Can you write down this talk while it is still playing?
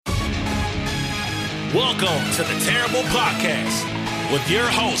Welcome to the Terrible Podcast with your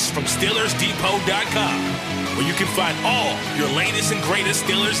hosts from SteelersDepot.com, where you can find all your latest and greatest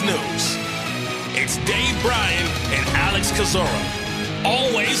Steelers news. It's Dave Bryan and Alex Kozora,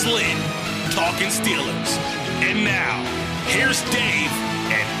 always lit, talking Steelers. And now, here's Dave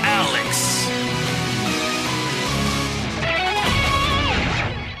and Alex.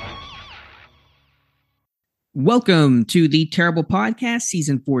 Welcome to the Terrible Podcast,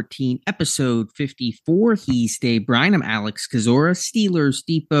 Season 14, Episode 54. He's Dave Bryan. I'm Alex Kozora,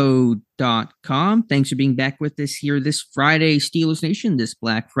 SteelersDepot.com. Thanks for being back with us here this Friday, Steelers Nation, this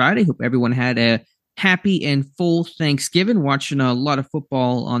Black Friday. Hope everyone had a happy and full Thanksgiving, watching a lot of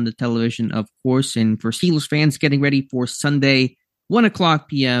football on the television, of course. And for Steelers fans, getting ready for Sunday, 1 o'clock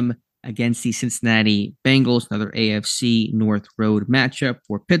p.m., against the Cincinnati Bengals, another AFC North Road matchup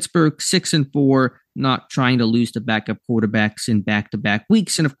for Pittsburgh, 6-4, not trying to lose to backup quarterbacks in back-to-back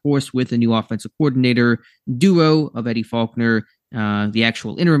weeks. And of course, with a new offensive coordinator duo of Eddie Faulkner, the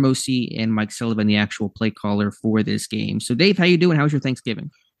actual interim OC, and Mike Sullivan, the actual play caller for this game. So Dave, how you doing? How was your Thanksgiving?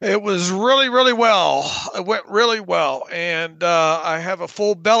 It was really, really well. It went really well. And I have a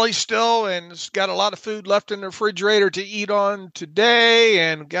full belly still and it's got a lot of food left in the refrigerator to eat on today,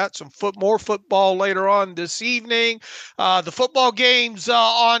 and got some more football later on this evening. The football games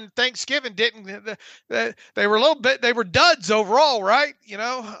on Thanksgiving they were a little bit, they were duds overall, right? You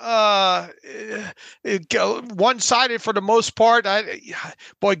know, one-sided for the most part.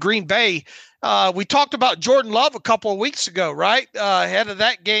 Green Bay. We talked about Jordan Love a couple of weeks ago, right? Ahead of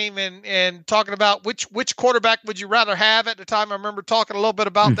that game and talking about which quarterback would you rather have at the time. I remember talking a little bit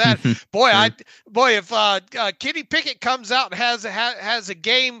about that. If Kenny Pickett comes out and has a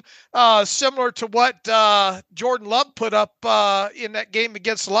game similar to what Jordan Love put up in that game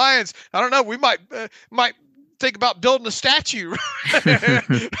against the Lions, I don't know. We might think about building a statue.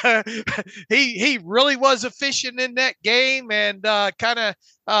 He really was efficient in that game, and that's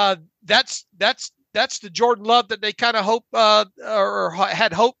the Jordan Love that they kind of hope or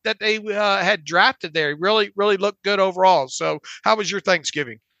had hoped that they had drafted there. He really looked good overall. So how was your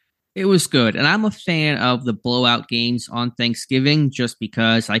Thanksgiving? It was good. And I'm a fan of the blowout games on Thanksgiving just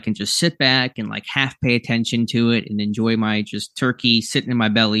because I can just sit back and like half pay attention to it and enjoy my just turkey sitting in my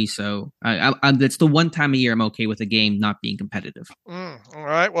belly. So that's the one time a year I'm okay with a game not being competitive. All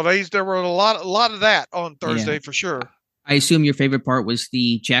right. Well, there were a lot of that on Thursday for sure. I assume your favorite part was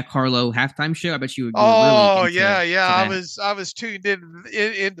the Jack Harlow halftime show. I bet you were really into that. I was tuned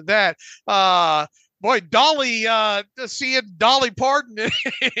into that. Dolly, seeing Dolly Parton in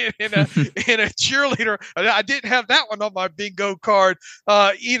a cheerleader. I didn't have that one on my bingo card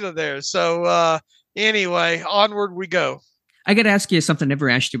either there. So anyway, onward we go. I got to ask you something I never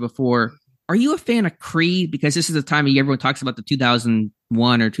asked you before. Are you a fan of Creed? Because this is the time of year everyone talks about the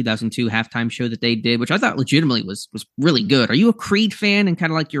 2001 or 2002 halftime show that they did, which I thought legitimately was really good. Are you a Creed fan and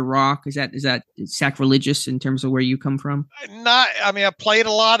kind of like your Rock? Is that sacrilegious in terms of where you come from? I played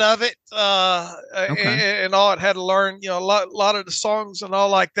a lot of it and all. It had to learn, a lot of the songs and all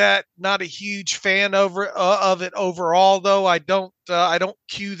like that. Not a huge fan of it overall, though. I don't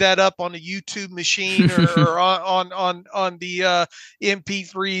queue that up on the YouTube machine or on the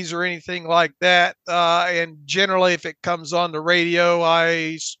MP3s or anything like that. And generally, if it comes on the radio,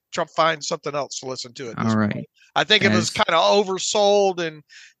 I try to find something else to listen to it. All right. Point. I think it was kind of oversold and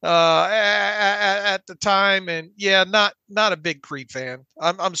at the time, and not a big Creed fan.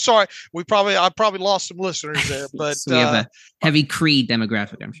 I'm sorry. I probably lost some listeners there, but so we have a heavy Creed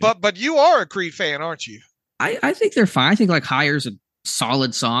demographic, I'm sure. But you are a Creed fan, aren't you? I think they're fine. I think like Hire's a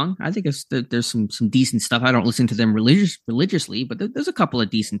solid song. I think there's some decent stuff. I don't listen to them religiously, but there's a couple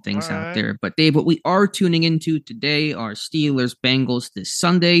of decent things out there. But Dave, what we are tuning into today are Steelers Bengals this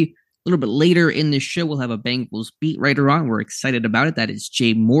Sunday. A little bit later in this show, we'll have a Bengals beat writer on. We're excited about it. That is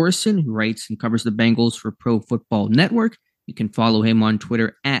Jay Morrison, who writes and covers the Bengals for Pro Football Network. You can follow him on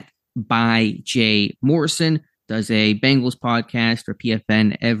Twitter at @byJMorrison. Does a Bengals podcast for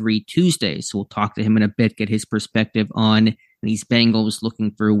PFN every Tuesday. So we'll talk to him in a bit, get his perspective on these Bengals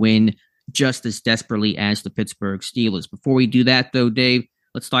looking for a win just as desperately as the Pittsburgh Steelers. Before we do that, though, Dave,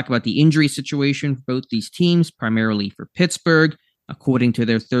 let's talk about the injury situation for both these teams, primarily for Pittsburgh. According to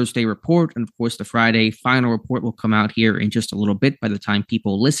their Thursday report, and of course the Friday final report will come out here in just a little bit by the time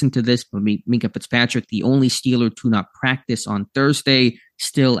people listen to this. But Minkah Fitzpatrick, the only Steeler to not practice on Thursday,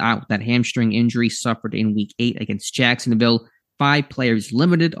 still out with that hamstring injury suffered in Week 8 against Jacksonville. 5 players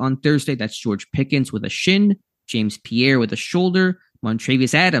limited on Thursday. That's George Pickens with a shin, James Pierre with a shoulder.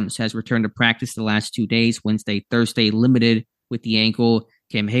 Montravius Adams has returned to practice the last 2 days, Wednesday, Thursday, limited with the ankle.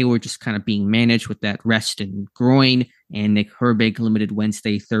 Cam Hayward just kind of being managed with that rest and groin. and Nick Herbig limited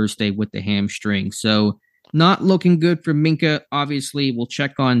Wednesday, Thursday with the hamstring. So not looking good for Minka. Obviously, we'll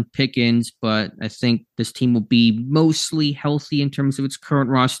check on Pickens, but I think this team will be mostly healthy in terms of its current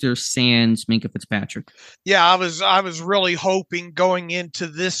roster, sans Minka Fitzpatrick. Yeah, I was really hoping going into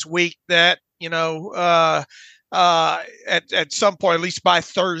this week that, at some point, at least by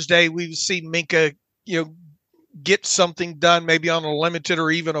Thursday, we would see Minka, get something done, maybe on a limited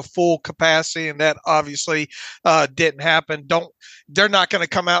or even a full capacity, and that obviously didn't happen. They're not going to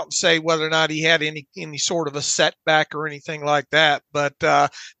come out and say whether or not he had any sort of a setback or anything like that. But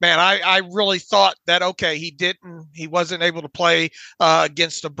man, I really thought that okay, he wasn't able to play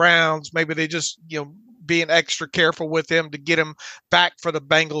against the Browns. Maybe they just being extra careful with him to get him back for the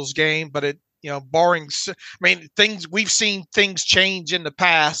Bengals game. But it barring, we've seen things change in the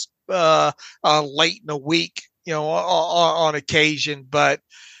past late in the week. On occasion, but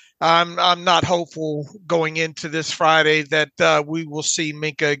I'm not hopeful going into this Friday that we will see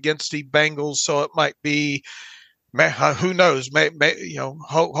Minka against the Bengals. So it might be, who knows?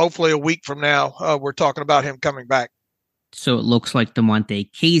 Hopefully a week from now, we're talking about him coming back. So it looks like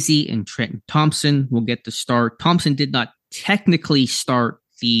DeMonte Casey and Trenton Thompson will get the start. Thompson did not technically start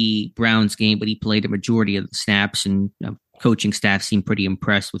the Browns game, but he played a majority of the snaps, and coaching staff seemed pretty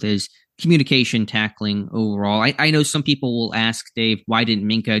impressed with his communication, tackling overall. I know some people will ask, Dave, why didn't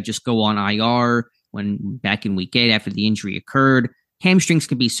Minka just go on IR when back in week 8 after the injury occurred? Hamstrings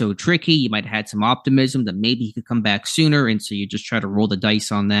can be so tricky. You might have had some optimism that maybe he could come back sooner, and so you just try to roll the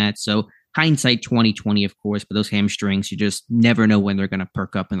dice on that. So hindsight 2020, of course, but those hamstrings, you just never know when they're going to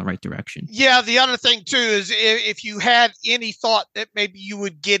perk up in the right direction. Yeah, the other thing too is if you had any thought that maybe you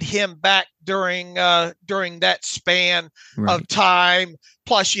would get him back during that span of time.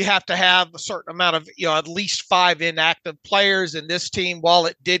 Plus, you have to have a certain amount of, at least 5 inactive players. And this team, while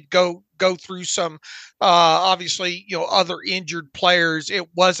it did go through some, obviously, other injured players, it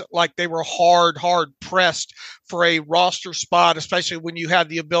wasn't like they were hard pressed for a roster spot, especially when you have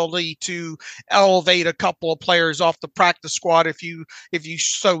the ability to elevate a couple of players off the practice squad if you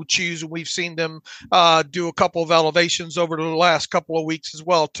so choose. And we've seen them do a couple of elevations over the last couple of weeks as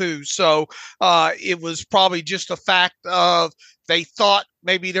well, too. So it was probably just a fact of they thought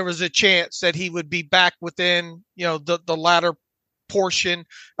maybe there was a chance that he would be back within, the latter portion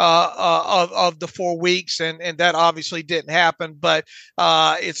of the 4 weeks, and that obviously didn't happen. But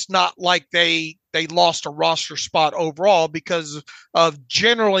it's not like they lost a roster spot overall because of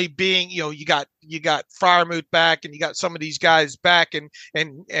generally being, you got Freiermuth back and you got some of these guys back, and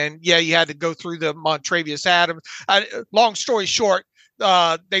yeah, you had to go through the Montravius Adams. Long story short,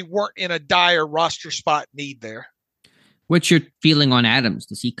 they weren't in a dire roster spot need there. What's your feeling on Adams?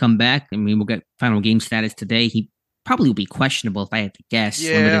 Does he come back? I mean, we'll get final game status today. He probably will be questionable if I had to guess.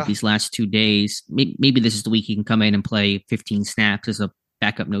 Yeah. Limited these last 2 days. Maybe this is the week he can come in and play 15 snaps as a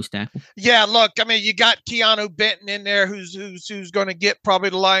backup nose tackle. Yeah, look, I mean, you got Keanu Benton in there who's going to get probably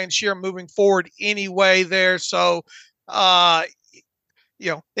the lion's share moving forward anyway there. So, it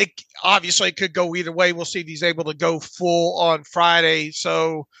obviously could go either way. We'll see if he's able to go full on Friday.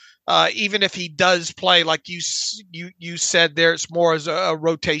 So, even if he does play, like you said there, it's more as a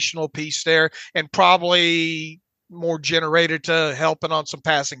rotational piece there and probably more generated to helping on some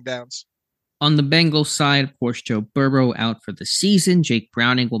passing downs. On the Bengals side, of course, Joe Burrow out for the season. Jake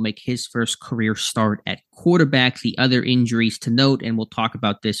Browning will make his first career start at quarterback. The other injuries to note, and we'll talk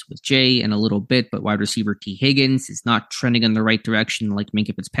about this with Jay in a little bit, but wide receiver T. Higgins is not trending in the right direction like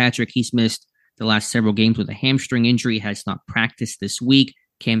Minka Fitzpatrick. He's missed the last several games with a hamstring injury, has not practiced this week.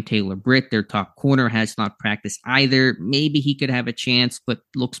 Cam Taylor-Britt, their top corner, has not practiced either. Maybe he could have a chance, but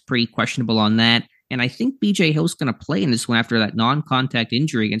looks pretty questionable on that. And I think B.J. Hill's going to play in this one after that non-contact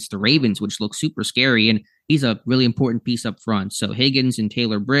injury against the Ravens, which looks super scary. And he's a really important piece up front. So Higgins and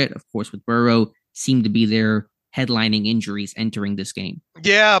Taylor-Britt, of course, with Burrow, seem to be their headlining injuries entering this game.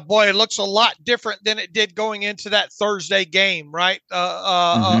 Yeah, boy, it looks a lot different than it did going into that Thursday game, right?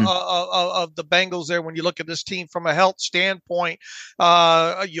 Of the Bengals there. When you look at this team from a health standpoint,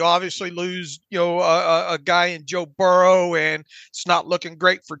 you obviously lose, a guy in Joe Burrow, and it's not looking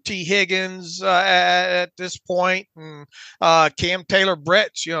great for T. Higgins at this point. And Cam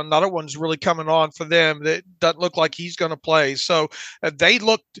Taylor-Britt, another one's really coming on for them. That doesn't look like he's going to play. So they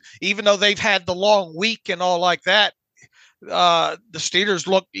looked, even though they've had the long week and all like that, the Steelers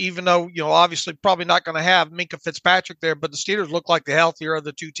look, even though, obviously probably not going to have Minka Fitzpatrick there, but the Steelers look like the healthier of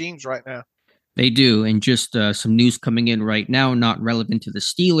the two teams right now. They do. And just some news coming in right now, not relevant to the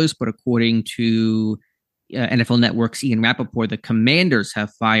Steelers, but according to NFL Network's Ian Rappaport, the Commanders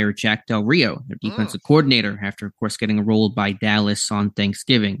have fired Jack Del Rio, their defensive coordinator, after, of course, getting rolled by Dallas on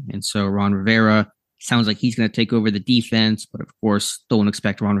Thanksgiving. And so Ron Rivera Sounds like he's going to take over the defense, but of course, don't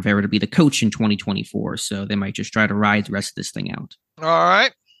expect Ron Rivera to be the coach in 2024. So they might just try to ride the rest of this thing out. All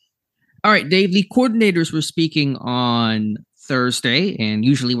right. All right, Dave, the coordinators were speaking on Thursday, and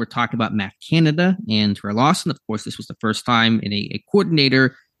usually we're talking about Matt Canada and Terrell Lawson. Of course, this was the first time in a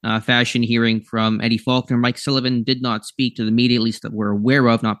coordinator fashion hearing from Eddie Faulkner. Mike Sullivan did not speak to the media, at least that we're aware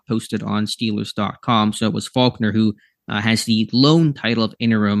of, not posted on Steelers.com. So it was Faulkner who has the lone title of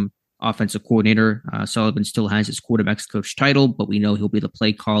interim offensive coordinator. Sullivan still has his quarterbacks coach title, but we know he'll be the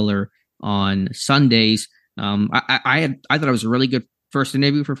play caller on Sundays. I thought it was a really good first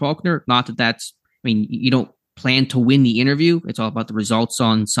interview for Faulkner. Not that that's, I mean, you don't plan to win the interview. It's all about the results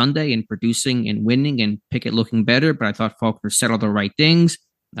on Sunday and producing and winning and Pickett looking better. But I thought Faulkner said all the right things.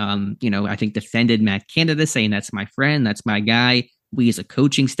 I think defended Matt Canada, saying that's my friend, that's my guy. We as a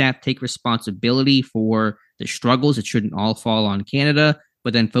coaching staff take responsibility for the struggles. It shouldn't all fall on Canada.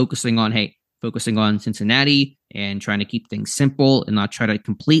 But then focusing on Cincinnati and trying to keep things simple and not try to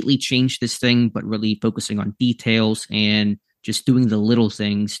completely change this thing, but really focusing on details and just doing the little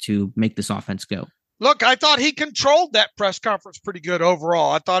things to make this offense go. Look, I thought he controlled that press conference pretty good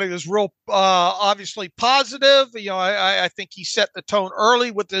overall. I thought he was real, obviously positive. I think he set the tone early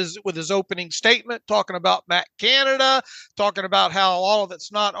with his opening statement, talking about Matt Canada, talking about how all of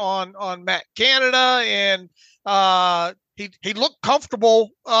it's not on Matt Canada, and he looked comfortable.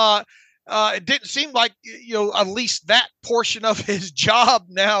 It didn't seem like, at least that portion of his job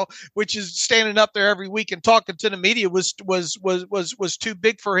now, which is standing up there every week and talking to the media, was too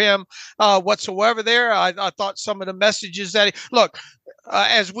big for him whatsoever there. I thought some of the messages that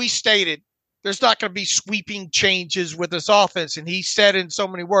as we stated, there's not going to be sweeping changes with this offense. And he said in so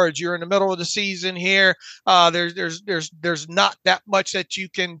many words, you're in the middle of the season here. There's not that much that you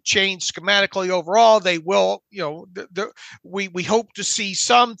can change schematically overall. They will, we hope to see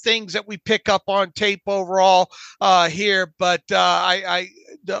some things that we pick up on tape overall here. But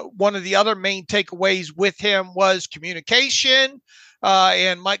one of the other main takeaways with him was communication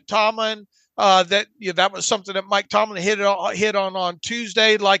and Mike Tomlin. That was something that Mike Tomlin hit on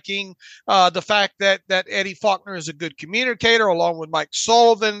Tuesday, liking the fact that Eddie Faulkner is a good communicator, along with Mike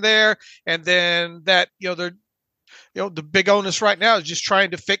Sullivan there, and then that the big onus right now is just trying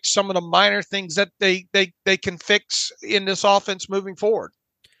to fix some of the minor things that they can fix in this offense moving forward.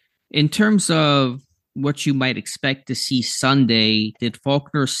 In terms of what you might expect to see Sunday, did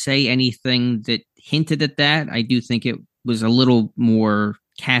Faulkner say anything that hinted at that? I do think it was a little more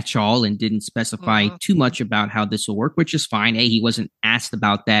catch-all and didn't specify too much about how this will work, which is fine. A, he wasn't asked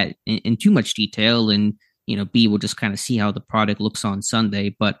about that in too much detail, and B, we'll just kind of see how the product looks on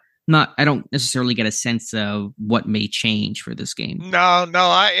Sunday. But I don't necessarily get a sense of what may change for this game. No,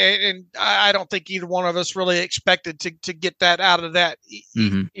 I don't think either one of us really expected to get that out of that.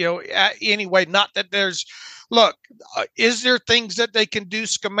 Anyway, not that there's. Look, is there things that they can do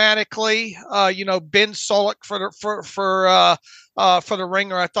schematically? Ben Solik for the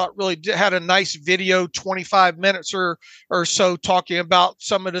Ringer, I thought really had a nice video, 25 minutes or so, talking about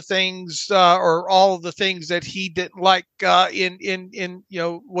some of the things or all of the things that he didn't like in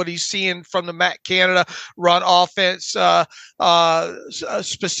what he's seeing from the Matt Canada run offense.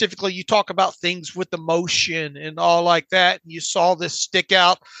 Specifically, you talk about things with the motion and all like that. And you saw this stick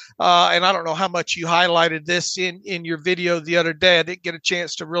out, and I don't know how much you highlighted this in your video the other day. I didn't get a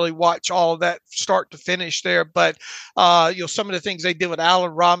chance to really watch all of that start to finish there, but some of the things they did with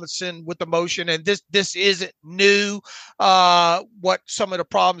Allen Robinson with the motion, and this isn't new. What some of the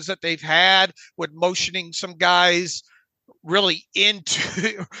problems that they've had with motioning some guys really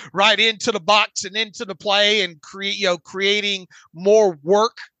right into the box and into the play, and creating more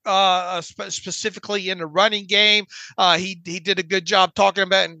work specifically in the running game. He did a good job talking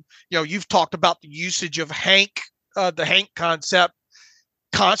about, and you've talked about the usage of the Hank concept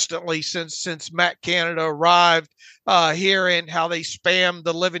constantly since Matt Canada arrived here, and how they spam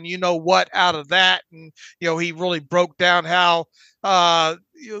the living what out of that. And he really broke down how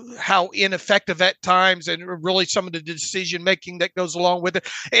ineffective at times, and really some of the decision making that goes along with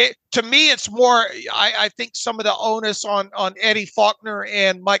it. To me, it's more, I think some of the onus on Eddie Faulkner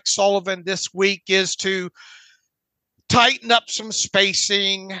and Mike Sullivan this week is to tighten up some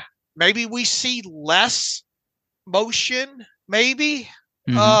spacing. Maybe we see less motion, maybe.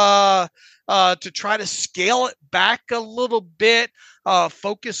 To try to scale it back a little bit,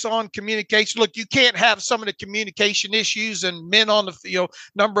 focus on communication. Look, you can't have some of the communication issues and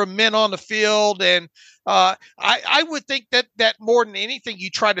number of men on the field. And I would think that more than anything, you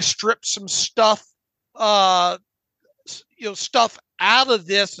try to strip some stuff, stuff out of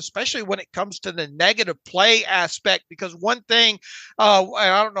this, especially when it comes to the negative play aspect, because one thing, and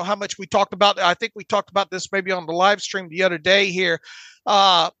I don't know how much we talked about, I think we talked about this maybe on the live stream the other day here,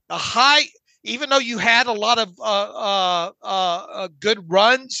 even though you had a lot of good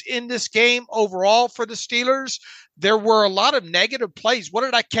runs in this game overall for the Steelers, there were a lot of negative plays. What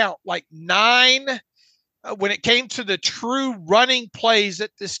did I count? Like 9 when it came to the true running plays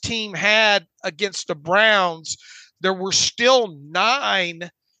that this team had against the Browns. There were still 9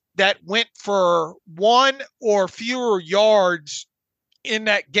 that went for 1 or fewer yards in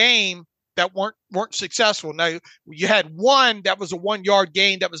that game that weren't successful. Now, you had 1 that was a 1-yard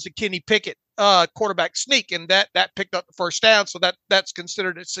gain. That was the Kenny Pickett quarterback sneak, and that picked up the first down. So that's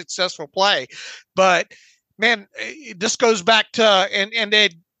considered a successful play. But man, this goes back to and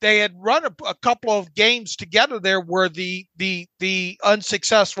they had run a couple of games together there where the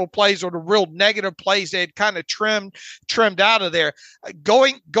unsuccessful plays or the real negative plays they had kind of trimmed out of there.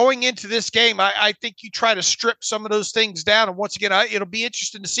 Going into this game, I think you try to strip some of those things down. And once again, it'll be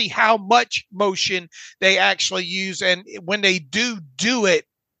interesting to see how much motion they actually use. And when they do it,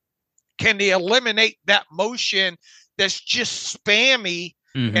 can they eliminate that motion that's just spammy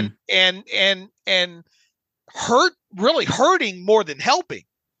and really hurting more than helping?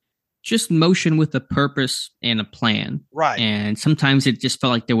 Just motion with a purpose and a plan. Right. And sometimes it just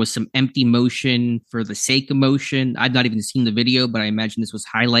felt like there was some empty motion for the sake of motion. I've not even seen the video, but I imagine this was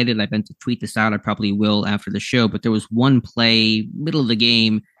highlighted. I meant to tweet this out. I probably will after the show. But there was one play, middle of the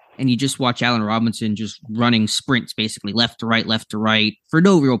game, and you just watch Allen Robinson just running sprints, basically left to right, for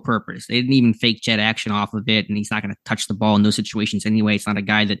no real purpose. They didn't even fake jet action off of it, and he's not going to touch the ball in those situations anyway. It's not a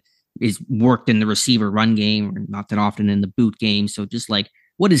guy that is worked in the receiver run game, or not that often in the boot game. So just like,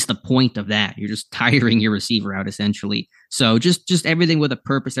 what is the point of that? You're just tiring your receiver out, essentially. So just everything with a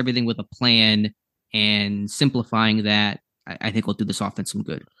purpose, everything with a plan, and simplifying that, I think will do this offense some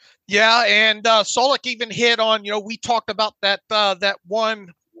good. Yeah, and Solik even hit on, we talked about that one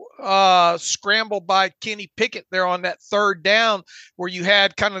scramble by Kenny Pickett there on that third down where you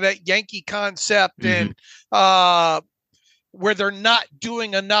had kind of that Yankee concept and where they're not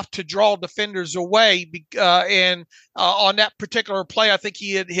doing enough to draw defenders away. And on that particular play, I think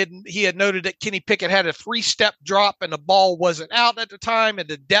he had noted that Kenny Pickett had a 3-step drop and the ball wasn't out at the time, and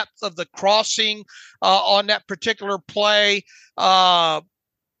the depth of the crossing on that particular play.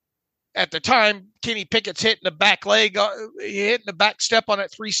 At the time, Kenny Pickett's hitting the back leg, hitting the back step on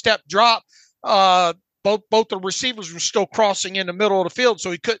that 3-step drop. Both the receivers were still crossing in the middle of the field,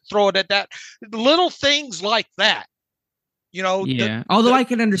 so he couldn't throw it at that. Little things like that. Yeah. Although I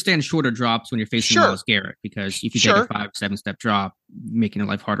can understand shorter drops when you're facing Myles Garrett, because if you take a 5-7 step drop, making your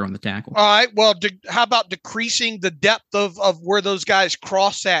life harder on the tackle. All right. Well, how about decreasing the depth of where those guys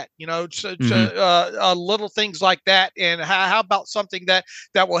cross at? Little things like that. And how about something that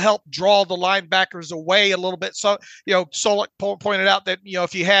will help draw the linebackers away a little bit? So, Solik pointed out that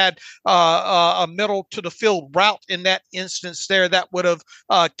if you had a middle to the field route in that instance there, that would have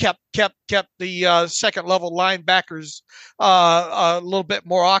kept the second level linebackers a little bit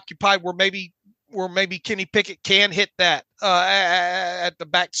more occupied, where maybe Kenny Pickett can hit that at the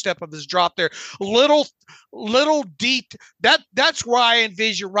back step of his drop there. Little deep. That's where I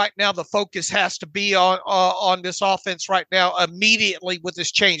envision right now the focus has to be on this offense right now immediately with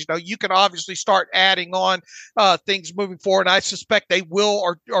this change. Now you can obviously start adding on things moving forward. And I suspect they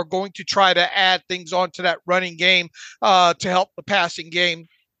are going to try to add things onto that running game to help the passing game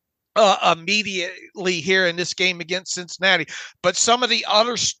immediately here in this game against Cincinnati. But some of the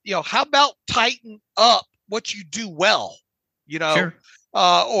others, how about tighten up what you do well, Sure.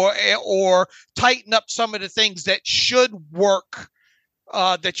 Or tighten up some of the things that should work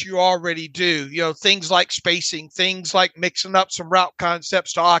that you already do, things like spacing, things like mixing up some route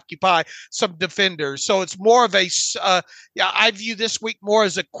concepts to occupy some defenders. So it's more of I view this week more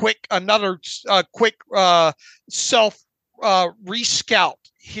as another quick self rescout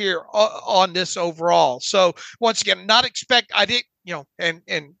here on this overall. So once again, I didn't, and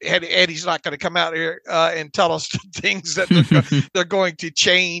Eddie's not going to come out here and tell us things that they're going to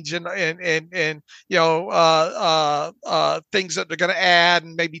change and things that they're going to add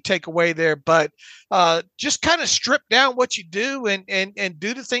and maybe take away there. But just kind of strip down what you do and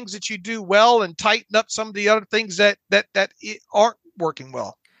do the things that you do well and tighten up some of the other things that aren't working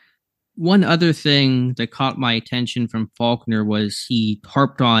well. One other thing that caught my attention from Faulkner was he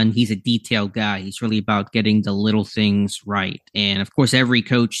harped on he's a detailed guy. He's really about getting the little things right. And of course, every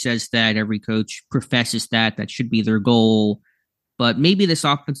coach says that. Every coach professes that. That should be their goal. But maybe this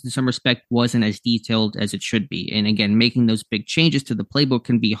offense, in some respect, wasn't as detailed as it should be. And again, making those big changes to the playbook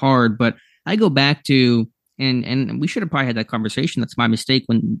can be hard. But I go back to, And we should have probably had that conversation. That's my mistake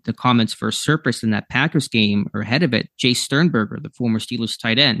when the comments first surfaced in that Packers game or ahead of it. Jay Sternberger, the former Steelers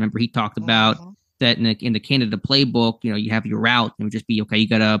tight end, remember he talked about that in the Canada playbook. You have your route and it would just be, okay, you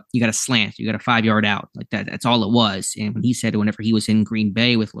got a slant, you got a 5-yard out like that. That's all it was. And when he said whenever he was in Green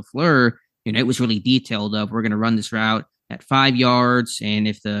Bay with LaFleur, it was really detailed of we're going to run this route at 5 yards. And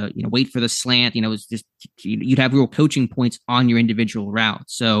if wait for the slant, it's just, you'd have real coaching points on your individual route.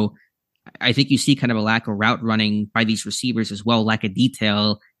 So I think you see kind of a lack of route running by these receivers as well, lack of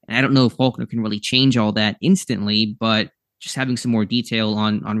detail. And I don't know if Faulkner can really change all that instantly, but just having some more detail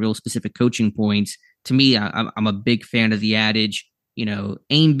on real specific coaching points. To me, I'm a big fan of the adage,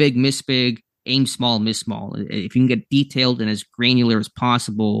 aim big, miss big, aim small, miss small. If you can get detailed and as granular as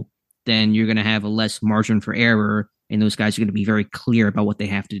possible, then you're going to have a less margin for error. And those guys are going to be very clear about what they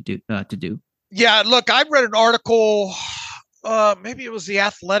have to do. Yeah, look, I read an article, maybe it was The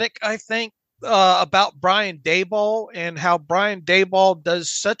Athletic, I think, about Brian Daboll and how Brian Daboll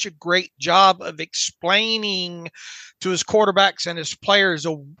does such a great job of explaining to his quarterbacks and his players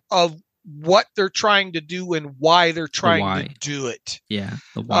of what they're trying to do and why they're trying to do it. Yeah,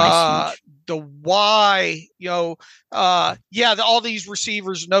 the why. The why, all these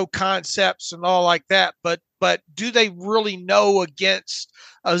receivers know concepts and all like that, but do they really know against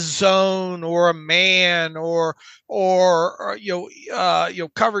a zone or a man or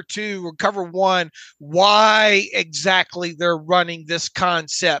cover 2 or cover 1, why exactly they're running this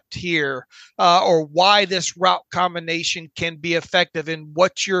concept here, or why this route combination can be effective and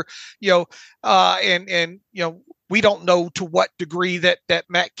what you're, we don't know to what degree that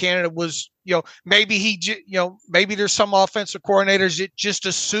Matt Canada was, maybe maybe there's some offensive coordinators that just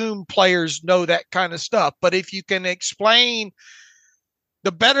assume players know that kind of stuff. But if you can explain,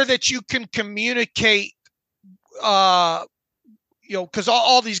 the better that you can communicate, because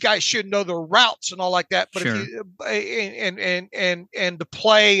all these guys should know their routes and all like that. But sure. If you and the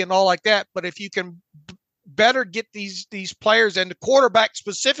play and all like that. But if you can better get these players and the quarterback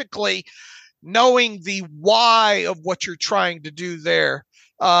specifically knowing the why of what you're trying to do there,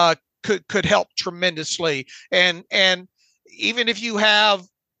 could help tremendously. And even if you have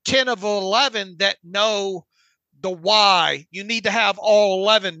 10 of 11 that know the why, you need to have all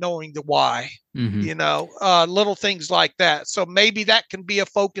 11 knowing the why, little things like that. So maybe that can be a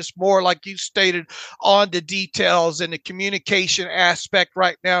focus more, like you stated, on the details and the communication aspect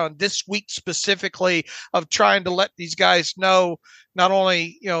right now. And this week specifically of trying to let these guys know not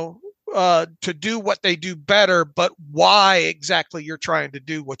only, to do what they do better, but why exactly you're trying to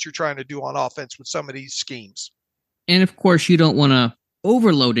do what you're trying to do on offense with some of these schemes. And of course, you don't want to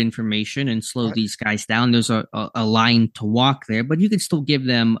overload information and slow these guys down. There's a line to walk there, but you can still give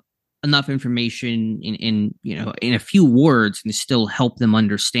them enough information in a few words and still help them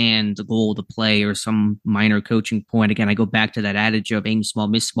understand the goal of the play or some minor coaching point. Again, I go back to that adage of aim small,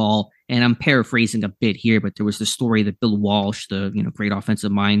 miss small, and I'm paraphrasing a bit here, but there was the story that Bill Walsh, the great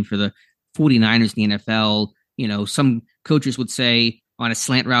offensive mind for the 49ers in the NFL, some coaches would say on a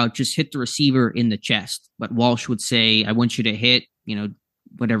slant route, just hit the receiver in the chest. But Walsh would say, I want you to hit,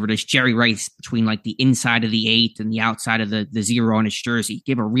 whatever it is, Jerry Rice between like the inside of the 8 and the outside of the 0 on his jersey.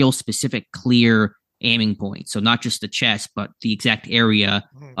 Give a real specific, clear aiming point. So not just the chest, but the exact area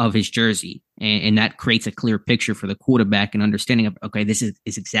of his jersey. And that creates a clear picture for the quarterback and understanding of, okay, this is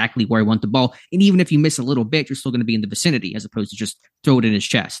exactly where I want the ball. And even if you miss a little bit, you're still going to be in the vicinity as opposed to just throw it in his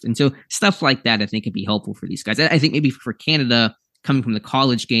chest. And so stuff like that, I think, can be helpful for these guys. I think maybe for Canada, coming from the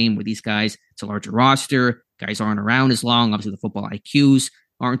college game where these guys, it's a larger roster, guys aren't around as long. Obviously, the football IQs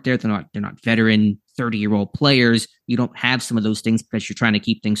aren't there. They're not veteran 30-year-old players. You don't have some of those things because you're trying to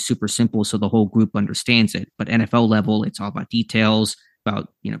keep things super simple so the whole group understands it. But NFL level, it's all about details, about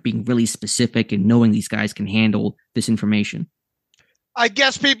being really specific and knowing these guys can handle this information. I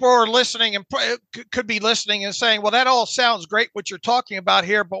guess people are listening and could be listening and saying, well, that all sounds great what you're talking about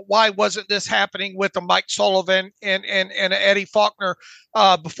here, but why wasn't this happening with a Mike Sullivan and Eddie Faulkner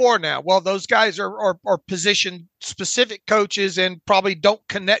before now? Well, those guys are position specific coaches and probably don't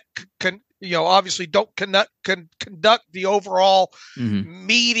obviously don't conduct the overall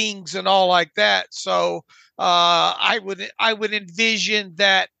meetings and all like that. So I would envision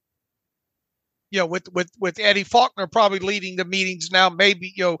that, with Eddie Faulkner probably leading the meetings now,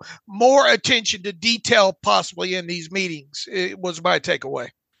 maybe, more attention to detail possibly in these meetings. It was my takeaway.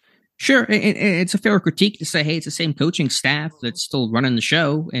 Sure. And it's a fair critique to say, hey, it's the same coaching staff that's still running the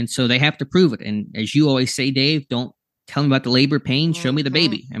show. And so they have to prove it. And as you always say, Dave, don't tell me about the labor pain. Show me the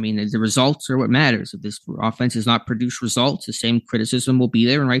baby. I mean, the results are what matters. If this offense has not produced results, the same criticism will be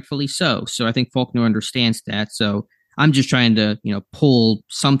there, and rightfully so. So I think Faulkner understands that. So I'm just trying to, pull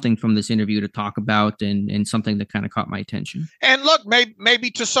something from this interview to talk about and something that kind of caught my attention. And look,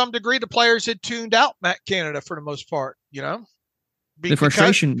 maybe to some degree, the players had tuned out Matt Canada for the most part, The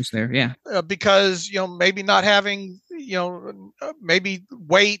frustration was there, yeah. Because maybe not having maybe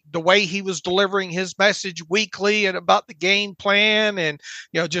the way he was delivering his message weekly and about the game plan and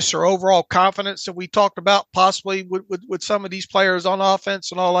just their overall confidence that we talked about possibly with some of these players on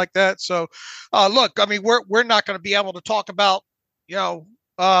offense and all like that. So look, I mean, we're not going to be able to talk about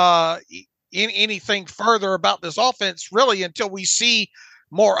anything further about this offense really until we see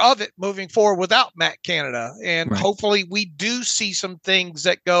more of it moving forward without Matt Canada. And hopefully we do see some things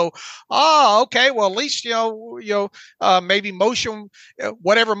that go, okay, well, at least, maybe motion,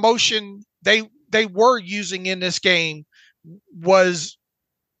 whatever motion they were using in this game was,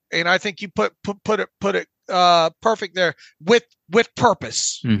 and I think you put it perfect there, with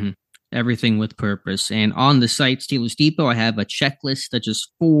purpose. Mm-hmm. Everything with purpose. And on the site, Steelers Depot, I have a checklist of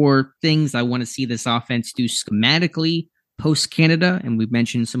just 4 things I want to see this offense do schematically post-Canada, and we've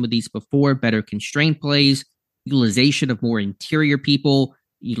mentioned some of these before: better constraint plays, utilization of more interior people.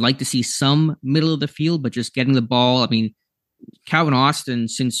 You'd like to see some middle of the field, but just getting the ball. I mean, Calvin Austin,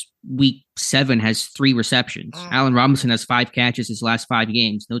 since week 7, has 3 receptions. Allen Robinson has 5 catches his last 5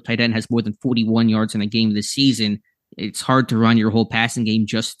 games. No tight end has more than 41 yards in a game this season. It's hard to run your whole passing game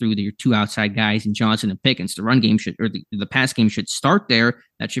just through your 2 outside guys in Johnson and Pickens. The run game the pass game should start there.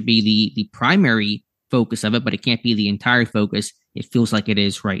 That should be the primary focus of it, but it can't be the entire focus. It feels like it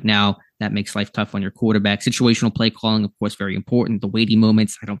is right now. That makes life tough on your quarterback. Situational play calling, of course, very important. The weighty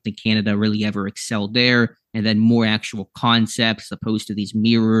moments, I don't think Canada really ever excelled there. And then more actual concepts opposed to these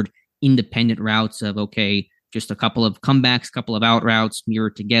mirrored independent routes of, okay, just a couple of comebacks, couple of out routes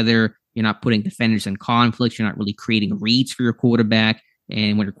mirrored together. You're not putting defenders in conflict. You're not really creating reads for your quarterback.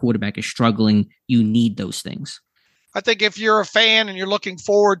 And when your quarterback is struggling, you need those things. I think if you're a fan and you're looking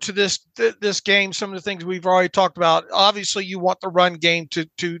forward to this game, some of the things we've already talked about, obviously you want the run game to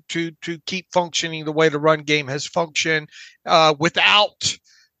keep functioning the way the run game has functioned without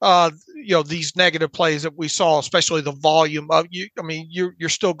these negative plays that we saw, especially the volume of you. I mean, you're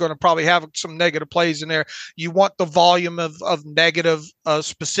still going to probably have some negative plays in there. You want the volume of negative,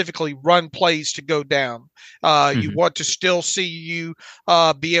 specifically run plays to go down. You want to still see you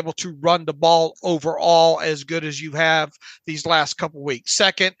be able to run the ball overall as good as you have these last couple of weeks.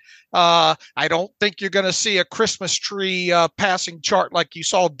 Second, I don't think you're going to see a Christmas tree passing chart like you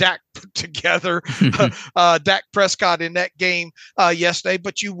saw Dak put together, Dak Prescott in that game yesterday,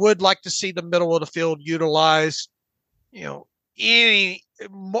 but you would like to see the middle of the field utilized,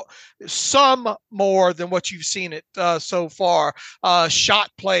 some more than what you've seen it so far. Shot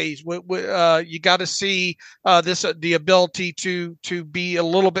plays, you got to see the ability to be a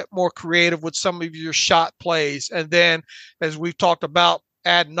little bit more creative with some of your shot plays. And then, as we've talked about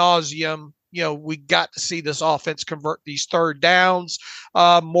ad nauseum, we got to see this offense convert these third downs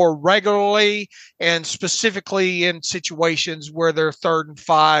more regularly, and specifically in situations where they're 3rd and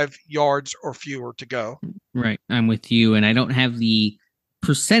 5 yards or fewer to go. Right. I'm with you. And I don't have the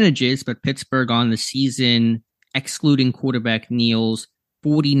percentages, but Pittsburgh on the season, excluding quarterback kneels,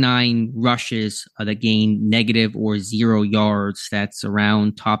 49 rushes that gain negative or 0 yards. That's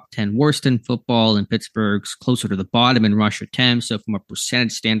around top 10 worst in football, and Pittsburgh's closer to the bottom in rush attempts. So from a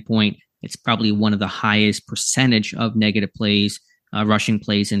percentage standpoint, it's probably one of the highest percentage of negative plays, rushing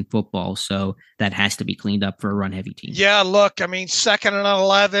plays in football. So that has to be cleaned up for a run-heavy team. Yeah, look, I mean, 2nd and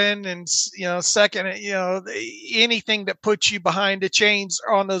 11 and, second, anything that puts you behind the chains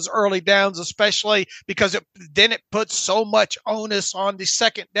on those early downs, especially because then it puts so much onus on the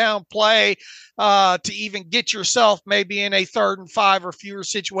 2nd down play to even get yourself maybe in a 3rd and 5 or fewer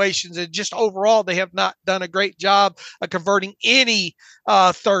situations. And just overall, they have not done a great job of converting any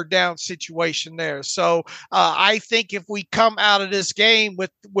 3rd down situation there. So I think if we come out of this game with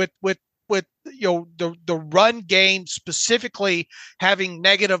the run game specifically having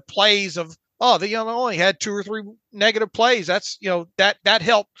negative plays of, they only had 2 or 3 negative plays. That's, that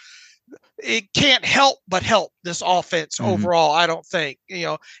helped. It can't help but help this offense overall, I don't think,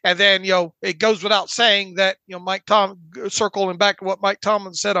 and then, it goes without saying that, circling back to what Mike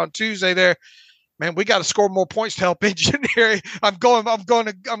Tomlin said on Tuesday there, man, we got to score more points to help engineer. I'm going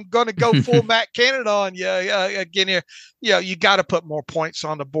to go full Matt Canada on you again here. You got to put more points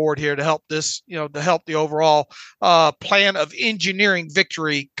on the board here to help this, to help the overall plan of engineering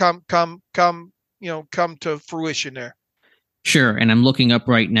victory come to fruition there. Sure. And I'm looking up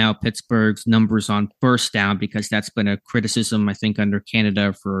right now Pittsburgh's numbers on first down because that's been a criticism, I think, under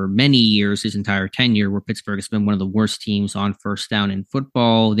Canada for many years, his entire tenure, where Pittsburgh has been one of the worst teams on first down in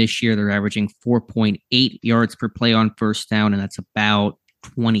football. This year, they're averaging 4.8 yards per play on first down, and that's about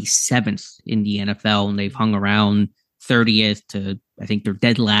 27th in the NFL. And they've hung around 30th to, I think they're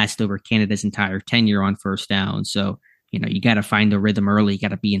dead last over Canada's entire tenure on first down. So, you got to find the rhythm early. You got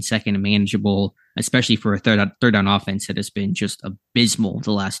to be in second and manageable, especially for a third down offense that has been just abysmal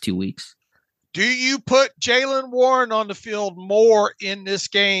the last 2 weeks. Do you put Jaylen Warren on the field more in this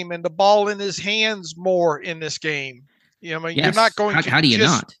game and the ball in his hands more in this game? Yes. You're not going to. How do you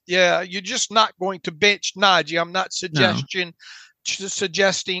not? Yeah, you're just not going to bench Najee. I'm not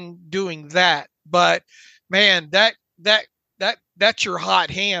suggesting doing that, but man, that's your hot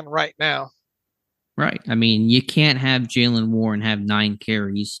hand right now. Right. I mean, you can't have Jaylen Warren have 9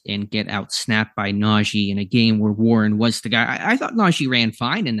 carries and get out-snapped by Najee in a game where Warren was the guy. I thought Najee ran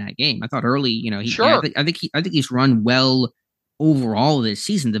fine in that game. I thought early, Sure. I think he's run well overall this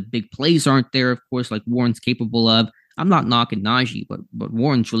season. The big plays aren't there, of course, like Warren's capable of. I'm not knocking Najee, but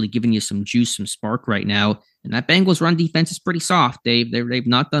Warren's really giving you some juice, some spark right now. And that Bengals run defense is pretty soft. They've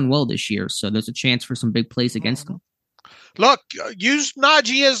not done well this year, so there's a chance for some big plays against them. Look, use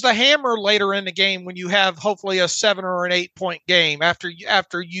Najee as the hammer later in the game when you have hopefully a 7 or an 8 point game after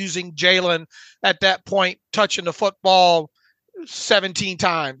using Jaylen at that point, touching the football 17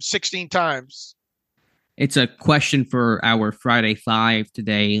 times, 16 times. It's a question for our Friday 5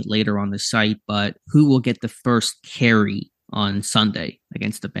 today later on the site, but who will get the first carry on Sunday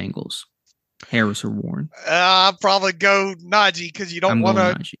against the Bengals? Harris or Warren? I'll probably go Najee because you don't want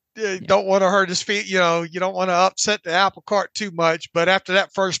to hurt his feet. You don't want to upset the apple cart too much. But after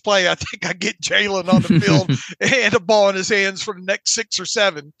that first play, I think I get Jaylen on the field and the ball in his hands for the next 6 or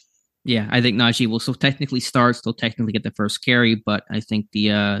 7. Yeah, I think Najee will still technically start, still technically get the first carry, but I think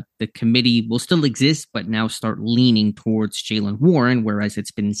the committee will still exist, but now start leaning towards Jaylen Warren, whereas it's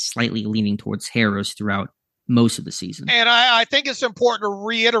been slightly leaning towards Harris throughout most of the season. And I think it's important to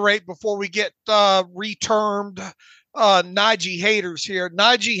reiterate before we get retermed Najee haters here.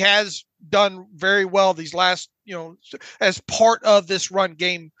 Najee has done very well these last, as part of this run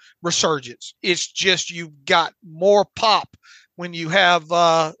game resurgence. It's just you've got more pop when you have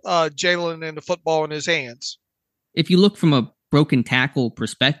Jaylen and the football in his hands. If you look from a broken tackle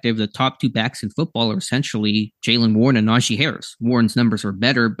perspective, the top 2 backs in football are essentially Jaylen Warren and Najee Harris. Warren's numbers are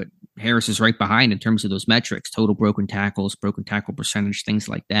better, but Harris is right behind in terms of those metrics, total broken tackles, broken tackle percentage, things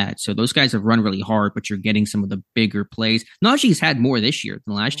like that. So those guys have run really hard, but you're getting some of the bigger plays. Najee's had more this year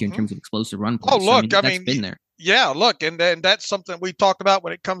than last year in terms of explosive run plays. Oh, look, that's been there. Yeah, look, and that's something we talked about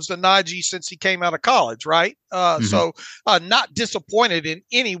when it comes to Najee since he came out of college, right? So not disappointed in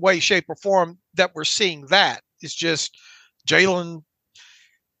any way, shape, or form that we're seeing that. It's just Jaylen's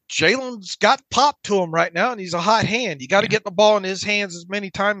got pop to him right now, and he's a hot hand. You got to get the ball in his hands as many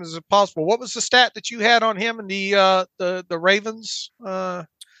times as possible. What was the stat that you had on him and the Ravens?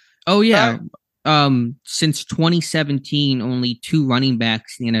 Since 2017, only 2 running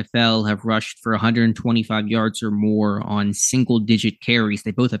backs in the NFL have rushed for 125 yards or more on single-digit carries. They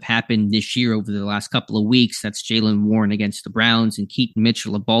both have happened this year over the last couple of weeks. That's Jaylen Warren against the Browns and Keaton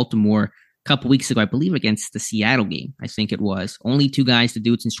Mitchell of Baltimore a couple weeks ago, I believe, against the Seattle game, I think it was. Only 2 guys to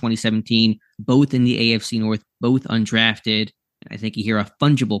do it since 2017, both in the AFC North, both undrafted. I think you hear a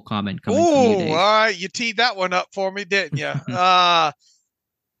fungible comment coming from you, Dave. All right. You teed that one up for me, didn't you?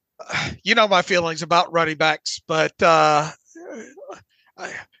 You know my feelings about running backs, but you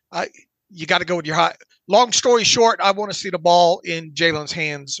got to go with your high. Long story short, I want to see the ball in Jaylen's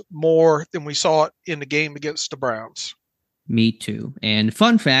hands more than we saw it in the game against the Browns. Me too. And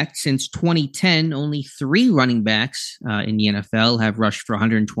fun fact, since 2010, only 3 running backs in the NFL have rushed for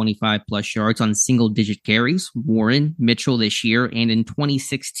 125 plus yards on single digit carries. Warren, Mitchell this year, and in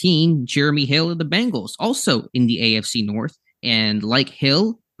 2016, Jeremy Hill of the Bengals, also in the AFC North. And like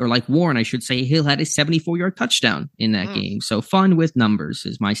Warren, I should say, Hill had a 74-yard touchdown in that game. So fun with numbers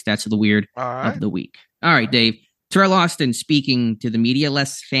is my stats of the weird of the week. All right, Dave. Terrell Austin speaking to the media,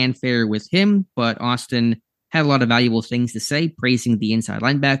 less fanfare with him, but Austin had a lot of valuable things to say, praising the inside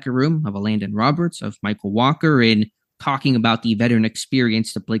linebacker room of Landon Roberts, of Michael Walker, and talking about the veteran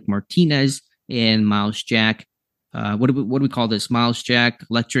experience of Blake Martinez and Miles Jack. What do we call this? Miles Jack,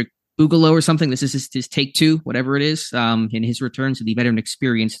 Electric Boogaloo or something. This is his take 2, whatever it is, in his return to the veteran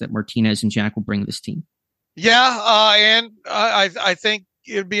experience that Martinez and Jack will bring to this team. Yeah, and I think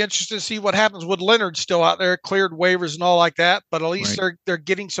it'd be interesting to see what happens with Leonard still out there, cleared waivers and all like that. But at least they're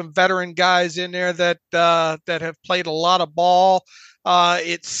getting some veteran guys in there that have played a lot of ball.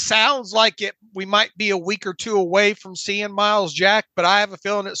 It sounds like we might be a week or two away from seeing Miles Jack, but I have a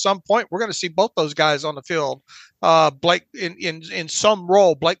feeling at some point we're going to see both those guys on the field. Blake in some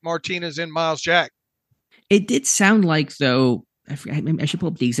role, Blake Martinez and Miles Jack. It did sound like, though, I should pull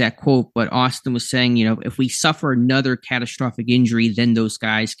up the exact quote, but Austin was saying, if we suffer another catastrophic injury, then those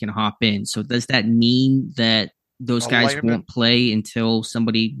guys can hop in. So does that mean that those guys won't play until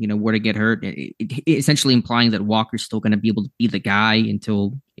somebody, were to get hurt? It essentially implying that Walker's still going to be able to be the guy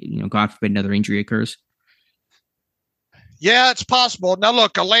until, God forbid, another injury occurs. Yeah, it's possible. Now,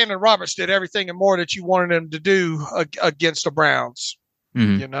 look, Landon Roberts did everything and more that you wanted him to do against the Browns.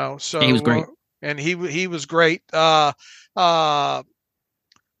 Mm-hmm. So he was great. And he was great. Walker,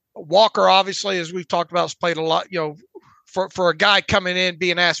 obviously, as we've talked about, has played a lot. For a guy coming in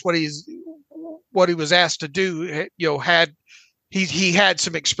being asked what he was asked to do, he had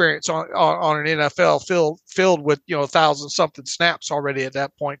some experience on an NFL filled with 1,000-something snaps already at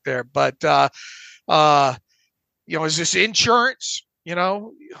that point there. But is this insurance?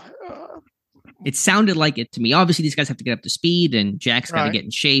 It sounded like it to me. Obviously, these guys have to get up to speed, and Jack's got to get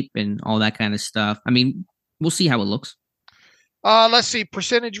in shape and all that kind of stuff. I mean, we'll see how it looks. Let's see.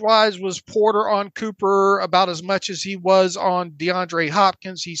 Percentage-wise, was Porter on Cooper about as much as he was on DeAndre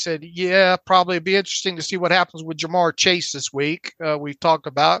Hopkins? He said, yeah, probably it'd be interesting to see what happens with Jamar Chase this week. We've talked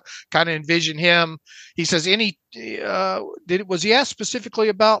about kind of envision him. He says, was he asked specifically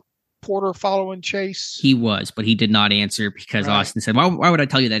about Porter following Chase? He was, but he did not answer because Austin said, why would I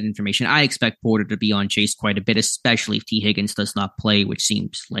tell you that information? I expect Porter to be on Chase quite a bit, especially if T. Higgins does not play, which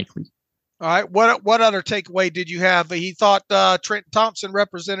seems likely. All right. What other takeaway did you have? He thought Trenton Thompson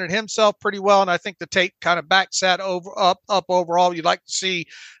represented himself pretty well, and I think the tape kind of backs that up overall. You'd like to see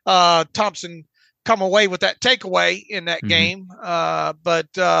Thompson come away with that takeaway in that game, but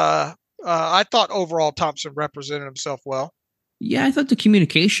I thought overall Thompson represented himself well. Yeah, I thought the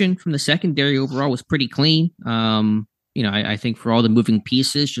communication from the secondary overall was pretty clean. I think for all the moving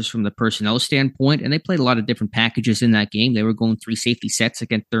pieces, just from the personnel standpoint, and they played a lot of different packages in that game. They were going 3 safety sets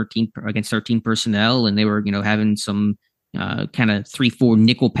against 13 personnel, and they were, having some kind of 3-4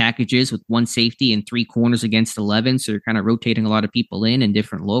 nickel packages with 1 safety and 3 corners against 11. So they're kind of rotating a lot of people in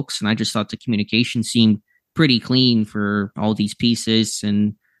different looks. And I just thought the communication seemed pretty clean for all these pieces,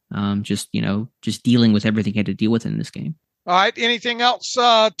 and just dealing with everything he had to deal with in this game. All right. Anything else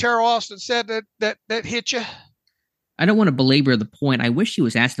Terrell Austin said that hit you? I don't want to belabor the point. I wish he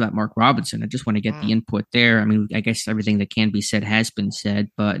was asked about Mark Robinson. I just want to get the input there. I mean, I guess everything that can be said has been said,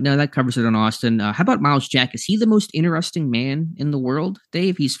 but no, that covers it on Austin. How about Miles Jack? Is he the most interesting man in the world,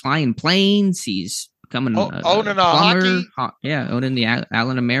 Dave? He's flying planes. He's becoming owning a hockey. Owning the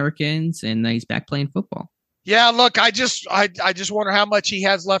Allen Americans, and he's back playing football. Yeah, look, I just wonder how much he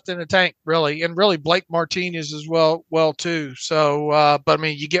has left in the tank, really, and really Blake Martinez as well too. So, but I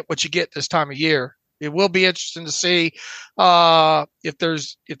mean, you get what you get this time of year. It will be interesting to see if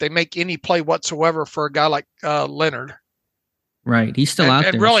they make any play whatsoever for a guy like Leonard. Right, he's still out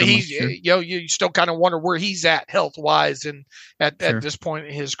there. And really, you still kind of wonder where he's at health wise, and at this point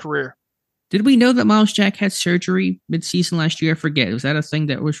in his career. Did we know that Miles Jack had surgery mid-season last year? I forget. Was that a thing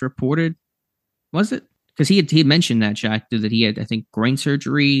that was reported? Was it? Because he had mentioned that, Jack, that he had, I think, groin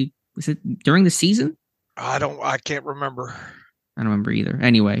surgery. Was it during the season? I can't remember. I don't remember either.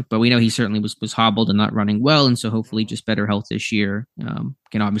 Anyway, but we know he certainly was hobbled and not running well, and so hopefully just better health this year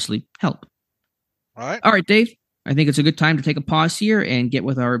can obviously help. All right, Dave. I think it's a good time to take a pause here and get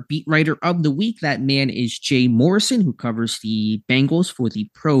with our beat writer of the week. That man is Jay Morrison, who covers the Bengals for the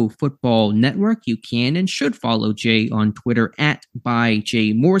Pro Football Network. You can and should follow Jay on Twitter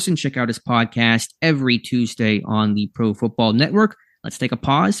 @byJMorrison. Check out his podcast every Tuesday on the Pro Football Network. Let's take a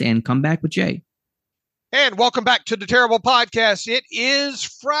pause and come back with Jay. And welcome back to the Terrible Podcast. It is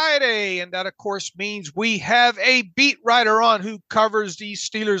Friday, and that, of course, means we have a beat writer on who covers the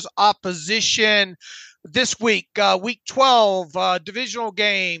Steelers opposition. This week, week 12, divisional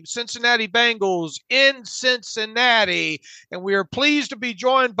game, Cincinnati Bengals in Cincinnati. And we are pleased to be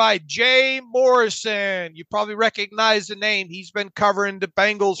joined by Jay Morrison. You probably recognize the name. He's been covering the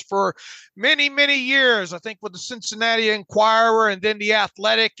Bengals for many, many years, I think with the Cincinnati Enquirer and then the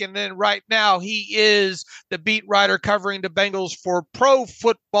Athletic. And then right now he is the beat writer covering the Bengals for Pro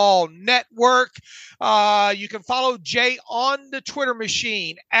Football Network. You can follow Jay on the Twitter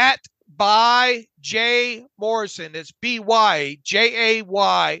machine by Jay Morrison. It's BYJAY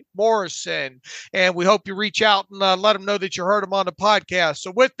Morrison. And we hope you reach out and let them know that you heard him on the podcast.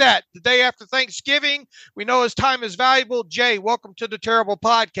 So with that, the day after Thanksgiving, we know his time is valuable. Jay, welcome to the Terrible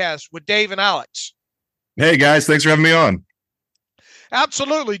Podcast with Dave and Alex. Hey guys, thanks for having me on.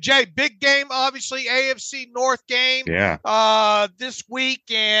 Absolutely, Jay. Big game, obviously AFC North game. This week,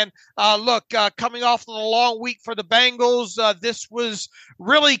 and coming off of a long week for the Bengals, this was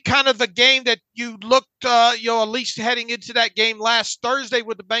really kind of the game that you looked, at least heading into that game last Thursday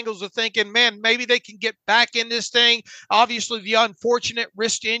with the Bengals, are thinking, man, maybe they can get back in this thing. Obviously, the unfortunate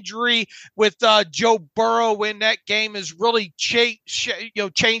wrist injury with Joe Burrow in that game has really changed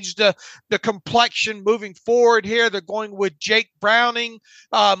the complexion moving forward here. They're going with Jake Browning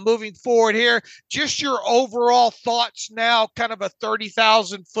moving forward here. Just your overall thoughts now, kind of a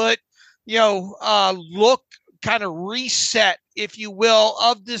 30,000 foot, look, kind of reset, if you will,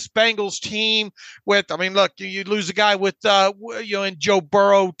 of this Bengals team. You lose a guy with, and Joe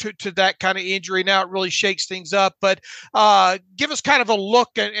Burrow to that kind of injury. Now it really shakes things up. But give us kind of a look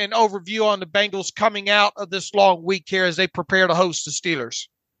and overview on the Bengals coming out of this long week here as they prepare to host the Steelers.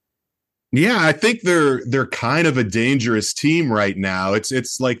 Yeah, I think they're kind of a dangerous team right now.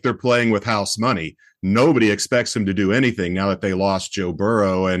 It's like they're playing with house money. Nobody expects them to do anything now that they lost Joe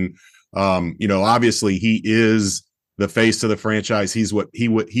Burrow, and obviously he is the face of the franchise. He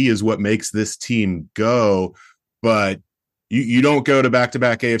is what makes this team go. But you don't go to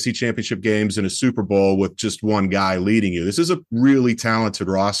back-to-back AFC Championship games and a Super Bowl with just one guy leading you. This is a really talented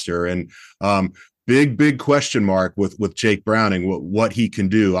roster, and big question mark with Jake Browning, what he can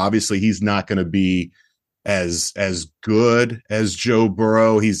do. Obviously, he's not going to be as good as Joe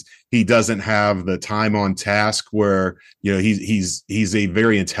Burrow. He doesn't have the time on task where, he's a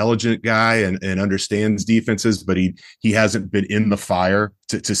very intelligent guy and understands defenses, but he hasn't been in the fire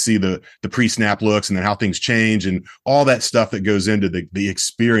to see the pre-snap looks and then how things change and all that stuff that goes into the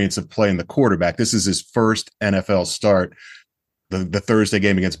experience of playing the quarterback. This is his first NFL start. The Thursday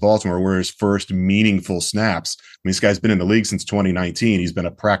game against Baltimore were his first meaningful snaps. This guy's been in the league since 2019. He's been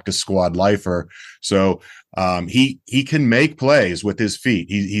a practice squad lifer. So he can make plays with his feet.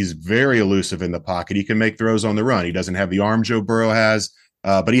 He's very elusive in the pocket. He can make throws on the run. He doesn't have the arm Joe Burrow has,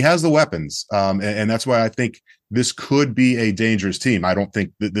 but he has the weapons. And that's why I think this could be a dangerous team. I don't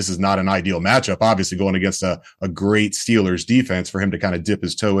think that this is not an ideal matchup, obviously going against a great Steelers defense for him to kind of dip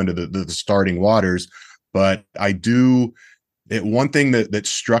his toe into the starting waters. But I do... one thing that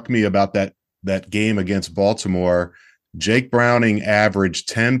struck me about that game against Baltimore, Jake Browning averaged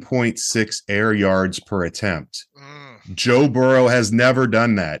 10.6 air yards per attempt. Joe Burrow has never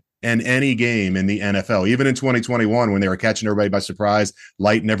done that in any game in the NFL, even in 2021 when they were catching everybody by surprise,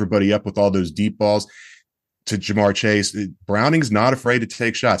 lighting everybody up with all those deep balls to Jamar Chase. Browning's not afraid to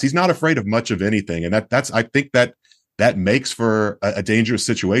take shots. He's not afraid of much of anything, and I think that makes for a dangerous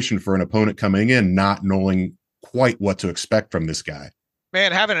situation for an opponent coming in not knowing quite what to expect from this guy.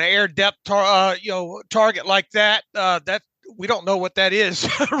 Man, having an air depth target like that, we don't know what that is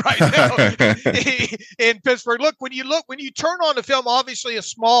right now in Pittsburgh. Look, when you turn on the film, obviously a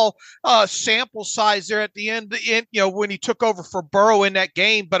small sample size there at the end, when he took over for Burrow in that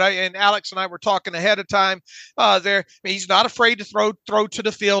game. But Alex and I were talking ahead of time there. He's not afraid to throw to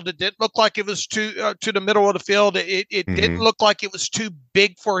the field. It didn't look like it was to the middle of the field. It didn't look like it was too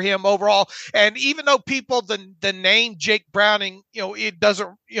big for him overall. And even though people, the name Jake Browning, it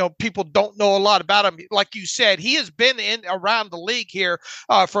doesn't, people don't know a lot about him. Like you said, he has been around the league here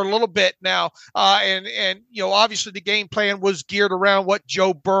for a little bit now. And obviously the game plan was geared around what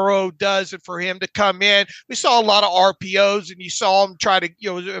Joe Burrow does, and for him to come in, we saw a lot of RPOs, and you saw him try to,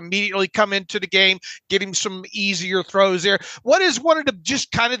 immediately come into the game, get him some easier throws there. What is one of the,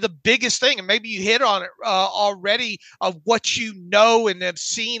 just kind of the biggest thing, and maybe you hit on it already, of what and have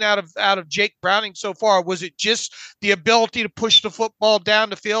seen out of Jake Browning so far? Was it just the ability to push the football down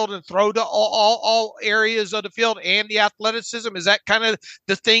the field and throw to all areas of the field, and the athleticism? Is that kind of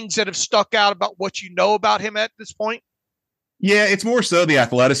the things that have stuck out about what you know about him at this point? Yeah, it's more so the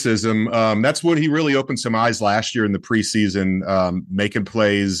athleticism. That's when he really opened some eyes last year in the preseason, making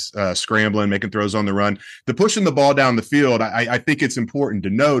plays, scrambling, making throws on the run. The pushing the ball down the field, I think it's important to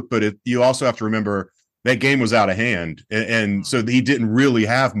note, but you also have to remember that game was out of hand. And so he didn't really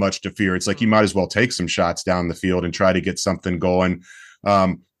have much to fear. It's like he might as well take some shots down the field and try to get something going.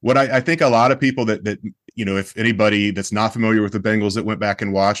 What I think a lot of people that if anybody that's not familiar with the Bengals that went back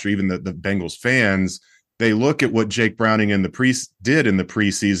and watched, or even the Bengals fans, they look at what Jake Browning did in the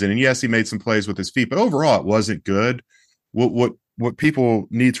preseason. And yes, he made some plays with his feet, but overall it wasn't good. What people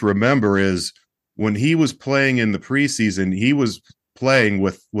need to remember is when he was playing in the preseason, he was playing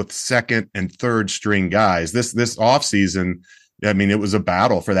with second and third string guys. This offseason, it was a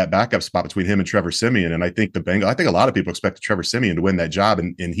battle for that backup spot between him and Trevor Siemian. And I think a lot of people expected Trevor Siemian to win that job,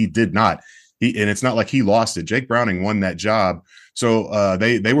 and he did not. And it's not like he lost it. Jake Browning won that job. So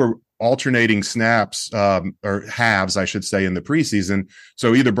they were alternating snaps, or halves, I should say, in the preseason.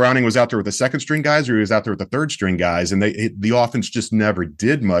 So either Browning was out there with the second string guys or he was out there with the third string guys. And the offense just never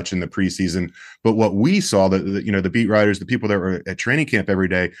did much in the preseason. But what we saw, the beat writers, the people that were at training camp every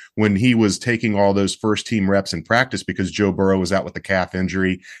day, when he was taking all those first team reps in practice because Joe Burrow was out with the calf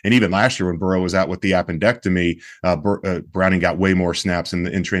injury. And even last year when Burrow was out with the appendectomy, Browning got way more snaps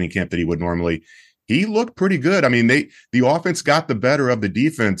in training camp than he would normally. He looked pretty good. I mean, the offense got the better of the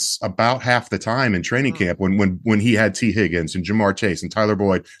defense about half the time in training camp when he had T. Higgins and Jamar Chase and Tyler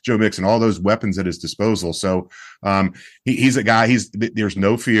Boyd, Joe Mixon, all those weapons at his disposal. So he's a guy. There's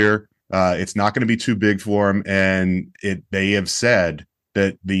no fear. It's not going to be too big for him. And they have said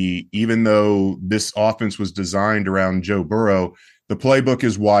that even though this offense was designed around Joe Burrow, the playbook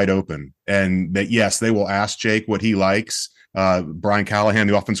is wide open, and that yes, they will ask Jake what he likes. Brian Callahan,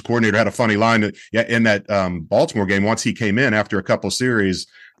 the offense coordinator, had a funny line in that Baltimore game. Once he came in after a couple series,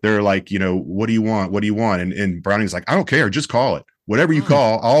 they're like, what do you want? What do you want? And Browning's like, I don't care. Just call it. Whatever you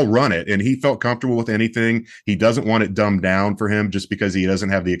call, I'll run it. And he felt comfortable with anything. He doesn't want it dumbed down for him just because he doesn't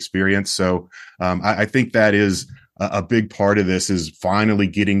have the experience. So I think that is a big part of this, is finally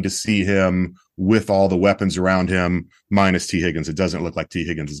getting to see him with all the weapons around him, minus T. Higgins. It doesn't look like T.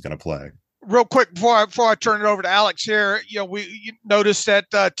 Higgins is going to play. Real quick before I turn it over to Alex here, we noticed that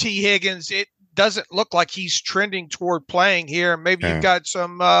T. Higgins, it doesn't look like he's trending toward playing here. Maybe you've got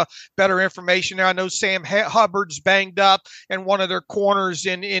some better information there. I know Sam Hubbard's banged up, and one of their corners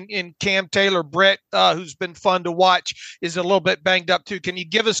in Cam Taylor-Britt, who's been fun to watch, is a little bit banged up too. Can you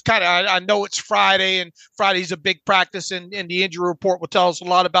give us I know it's Friday, and Friday's a big practice, and the injury report will tell us a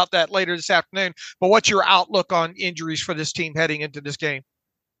lot about that later this afternoon. But what's your outlook on injuries for this team heading into this game?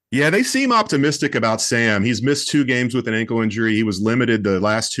 Yeah, they seem optimistic about Sam. He's missed 2 games with an ankle injury. He was limited the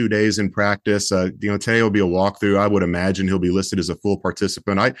last 2 days in practice. Today will be a walkthrough. I would imagine he'll be listed as a full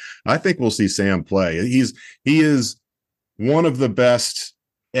participant. I think we'll see Sam play. He is one of the best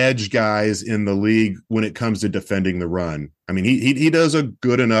edge guys in the league when it comes to defending the run. I mean, he does a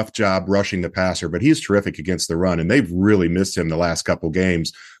good enough job rushing the passer, but he's terrific against the run, and they've really missed him the last couple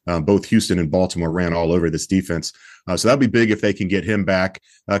games. Both Houston and Baltimore ran all over this defense. So that'll be big if they can get him back.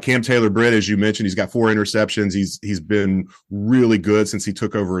 Cam Taylor-Britt, as you mentioned, he's got 4 interceptions. He's been really good since he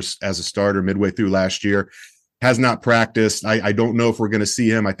took over as a starter midway through last year. Has not practiced. I don't know if we're going to see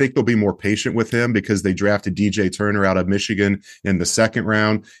him. I think they'll be more patient with him because they drafted DJ Turner out of Michigan in the 2nd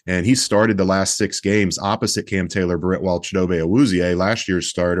round, and he started the last 6 games opposite Cam Taylor-Britt, while Chidobe Awuzie, last year's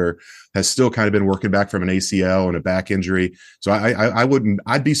starter, has still kind of been working back from an ACL and a back injury. So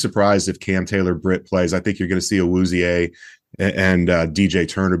I'd be surprised if Cam Taylor-Britt plays. I think you're going to see Awuzie and DJ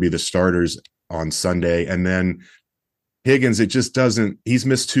Turner be the starters on Sunday, and then Higgins, it just doesn't. He's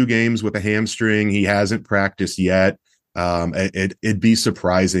missed 2 games with a hamstring. He hasn't practiced yet. It'd be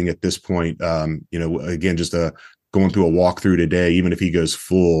surprising at this point. Again, just going through a walkthrough today, even if he goes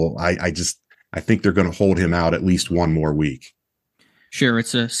full, I think they're going to hold him out at least 1 more week. Sure,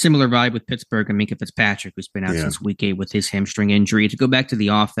 it's a similar vibe with Pittsburgh and Minkah Fitzpatrick, who's been out since week 8 with his hamstring injury. To go back to the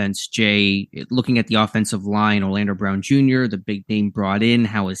offense, Jay, looking at the offensive line, Orlando Brown Jr., the big name brought in,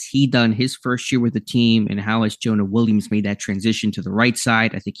 how has he done his first year with the team, and how has Jonah Williams made that transition to the right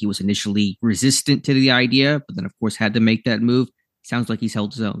side? I think he was initially resistant to the idea, but then, of course, had to make that move. Sounds like he's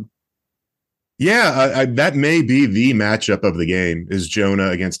held his own. Yeah, that may be the matchup of the game, is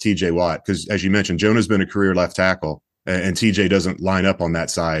Jonah against TJ Watt, because as you mentioned, Jonah's been a career left tackle. And TJ doesn't line up on that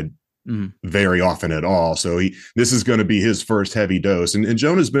side very often at all. So this is going to be his first heavy dose. And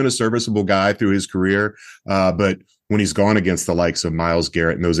Jonah's been a serviceable guy through his career. But when he's gone against the likes of Myles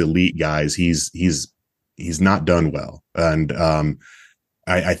Garrett and those elite guys, he's not done well. And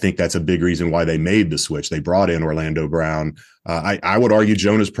I think that's a big reason why they made the switch. They brought in Orlando Brown. I would argue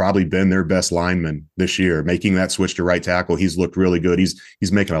Jonah's probably been their best lineman this year, making that switch to right tackle. He's looked really good.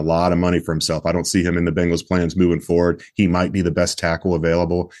 He's making a lot of money for himself. I don't see him in the Bengals plans moving forward. He might be the best tackle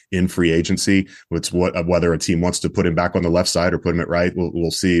available in free agency. It's whether a team wants to put him back on the left side or put him at right, we'll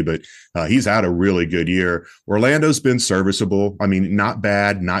see. But he's had a really good year. Orlando's been serviceable. I mean, not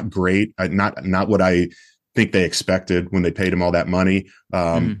bad, not great, not what I think they expected when they paid him all that money,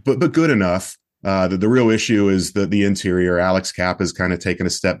 but good enough. The real issue is the interior. Alex Kapp has kind of taken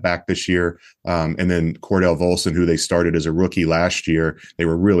a step back this year. And then Cordell Volson, who they started as a rookie last year, they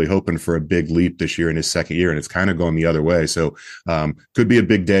were really hoping for a big leap this year in his 2nd year, and it's kind of going the other way. So could be a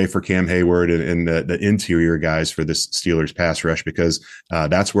big day for Cam Hayward and the interior guys for this Steelers pass rush, because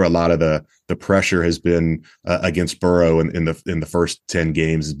that's where a lot of the pressure has been against Burrow in the first 10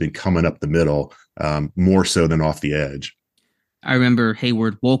 games has been coming up the middle, more so than off the edge. I remember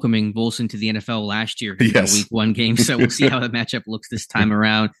Hayward welcoming Volson to the NFL last year in the week 1 game. So we'll see how the matchup looks this time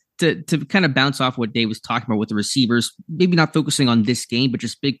around. to kind of bounce off what Dave was talking about with the receivers, maybe not focusing on this game, but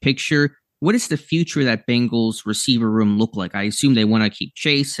just big picture, what does the future of that Bengals receiver room look like? I assume they want to keep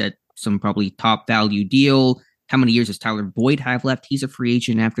Chase at some probably top value deal. How many years does Tyler Boyd have left? He's a free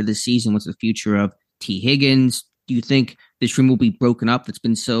agent after this season. What's the future of T. Higgins? Do you think this room will be broken up? That's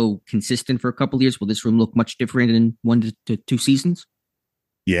been so consistent for a couple of years. Will this room look much different in 1 to 2 seasons?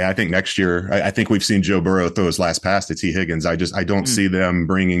 Yeah, I think next year, I think we've seen Joe Burrow throw his last pass to T. Higgins. I don't see them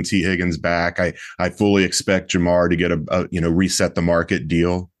bringing T. Higgins back. I fully expect Jamar to get a reset the market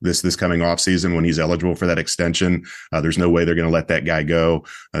deal this coming offseason when he's eligible for that extension. There's no way they're going to let that guy go.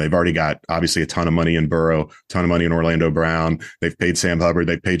 They've already got obviously a ton of money in Burrow, a ton of money in Orlando Brown. They've paid Sam Hubbard.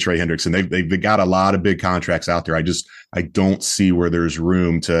 They've paid Trey Hendrickson. They've got a lot of big contracts out there. I don't see where there's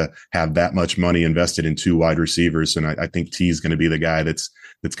room to have that much money invested in 2 wide receivers. And I think T is going to be the guy that's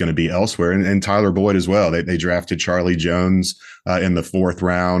going to be elsewhere. And Tyler Boyd as well. They drafted Charlie Jones in the 4th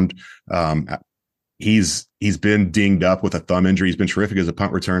round. He's been dinged up with a thumb injury. He's been terrific as a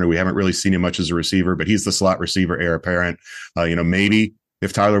punt returner. We haven't really seen him much as a receiver, but he's the slot receiver heir apparent. Maybe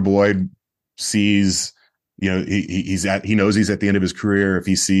if Tyler Boyd sees, he knows he's at the end of his career. If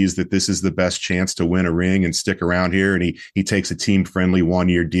he sees that this is the best chance to win a ring and stick around here, and he takes a team friendly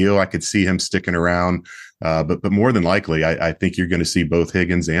 1-year deal, I could see him sticking around. But more than likely, I think you're going to see both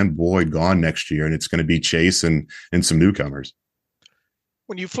Higgins and Boyd gone next year, and it's going to be Chase and some newcomers.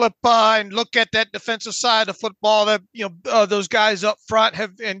 When you flip and look at that defensive side of football, that those guys up front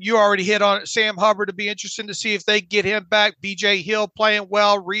have, and you already hit on it, Sam Hubbard, to be interesting to see if they get him back. BJ Hill playing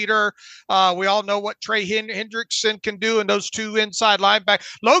well, Reader. We all know what Trey Hendrickson can do, and those 2 inside linebackers.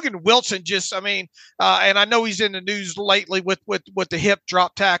 Logan Wilson and I know he's in the news lately with the hip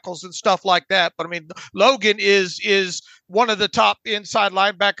drop tackles and stuff like that. But I mean, Logan is one of the top inside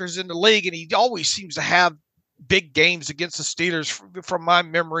linebackers in the league, and he always seems to have big games against the Steelers from my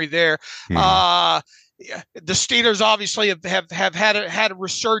memory there. The Steelers obviously have had a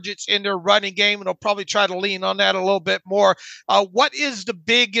resurgence in their running game, and they'll probably try to lean on that a little bit more. What is the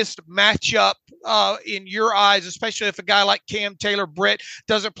biggest matchup in your eyes, especially if a guy like Cam Taylor-Britt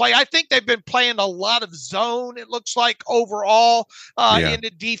doesn't play? I think they've been playing a lot of zone, it looks like, overall in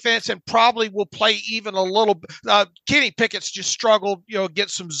the defense, and probably will play even a little. Kenny Pickett's just struggled,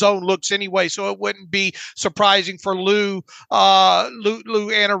 against some zone looks anyway, so it wouldn't be surprising for Lou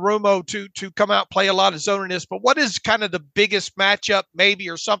Anarumo to come out and play a lot of zone in this. But what is kind of the biggest matchup, maybe,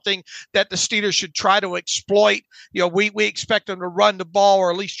 or something that the Steelers should try to exploit? We expect them to run the ball,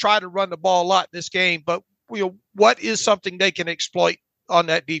 or at least try to run the ball a lot in this game. But what is something they can exploit on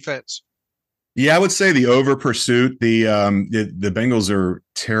that defense? Yeah, I would say the over pursuit. The Bengals are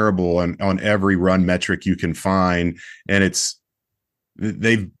terrible on every run metric you can find, and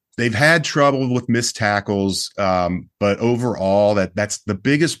they've had trouble with missed tackles, but overall, that's the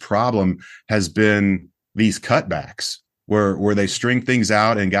biggest problem has been these cutbacks where they string things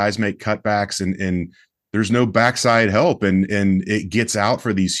out and guys make cutbacks and there's no backside help and it gets out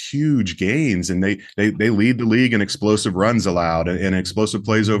for these huge gains, and they lead the league in explosive runs allowed and explosive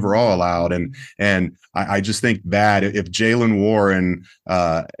plays overall allowed. And I just think that if Jaylen Warren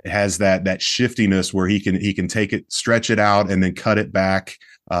has that shiftiness where he can take it, stretch it out, and then cut it back,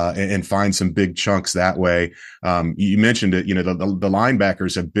 and find some big chunks that way. You mentioned it, the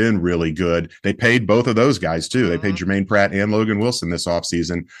linebackers have been really good. They paid both of those guys too. They paid Jermaine Pratt and Logan Wilson this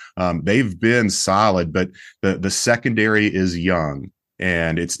offseason. They've been solid, but the secondary is young.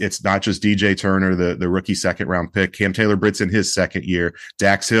 And it's not just DJ Turner, the rookie 2nd-round pick. Cam Taylor-Britt's in his 2nd year.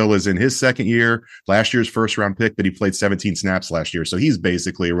 Dax Hill is in his 2nd year, last year's 1st-round pick, but he played 17 snaps last year. So he's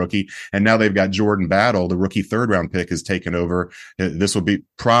basically a rookie. And now they've got Jordan Battle, the rookie 3rd-round pick, has taken over. This will be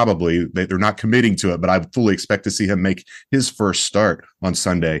probably, they're not committing to it, but I fully expect to see him make his first start on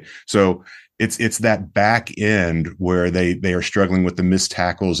Sunday. So it's that back end where they are struggling with the missed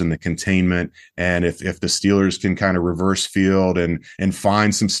tackles and the containment. And if the Steelers can kind of reverse field and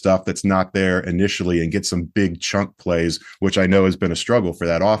find some stuff that's not there initially and get some big chunk plays, which I know has been a struggle for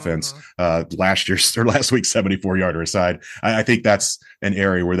that offense last week's 74-yarder aside, I think that's an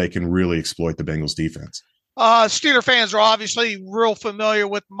area where they can really exploit the Bengals defense. Steeler fans are obviously real familiar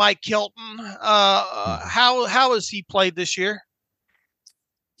with Mike Hilton. How has he played this year?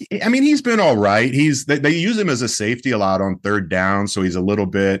 I mean, he's been all right. They use him as a safety a lot on 3rd down, so he's a little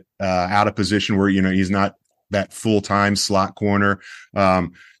bit out of position where he's not that full-time slot corner.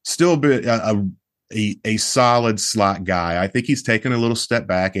 Still a solid slot guy. I think he's taken a little step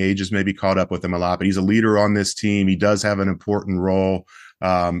back. Age has maybe caught up with him a lot, but he's a leader on this team. He does have an important role,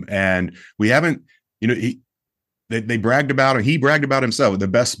 and we haven't. they bragged about him. He bragged about himself, the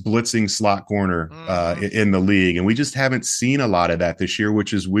best blitzing slot corner in the league. And we just haven't seen a lot of that this year,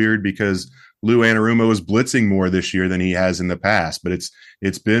 which is weird because Lou Anarumo is blitzing more this year than he has in the past, but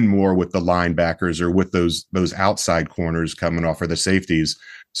it's been more with the linebackers or with those outside corners coming off, or the safeties.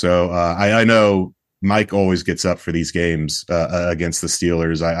 So I know Mike always gets up for these games against the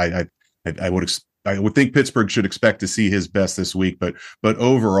Steelers. I would think Pittsburgh should expect to see his best this week, but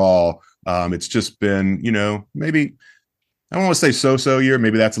overall, it's just been, maybe I don't want to say so-so year.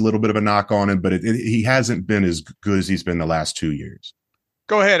 Maybe that's a little bit of a knock on him, but he hasn't been as good as he's been the last 2 years.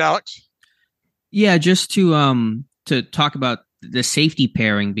 Go ahead, Alex. Yeah, just to talk about the safety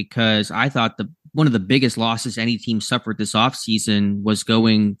pairing, because I thought one of the biggest losses any team suffered this offseason was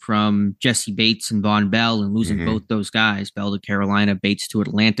going from Jesse Bates and Von Bell and losing both those guys, Bell to Carolina, Bates to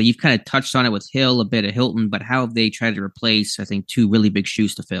Atlanta. You've kind of touched on it with Hill, a bit of Hilton, but how have they tried to replace, I think, two really big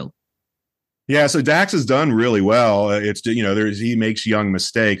shoes to fill? Yeah, so Dax has done really well. It's he makes young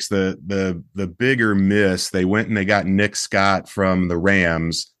mistakes. The bigger miss, they went and they got Nick Scott from the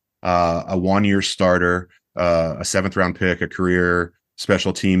Rams, a 1-year starter, a 7th-round pick, a career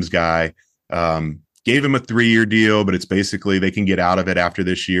special teams guy. Gave him a 3-year deal, but it's basically they can get out of it after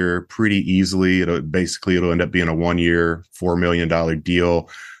this year pretty easily. It'll end up being a 1-year, $4 million deal.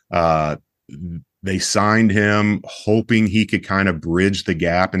 They signed him hoping he could kind of bridge the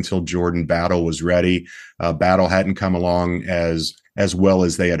gap until Jordan Battle was ready. Battle hadn't come along as well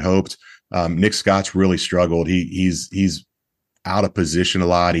as they had hoped. Nick Scott's really struggled. He's out of position a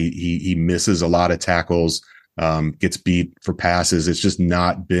lot. He misses a lot of tackles, gets beat for passes. It's just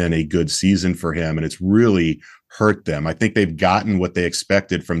not been a good season for him, and it's really hurt them. I think they've gotten what they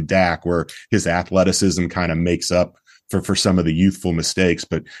expected from Dak, where his athleticism kind of makes up for some of the youthful mistakes,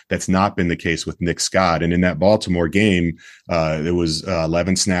 but that's not been the case with Nick Scott. And in that Baltimore game, it was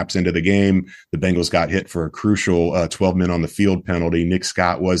 11 snaps into the game. The Bengals got hit for a crucial 12 men on the field penalty. Nick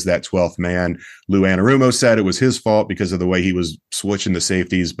Scott was that 12th man. Lou Anarumo said it was his fault because of the way he was switching the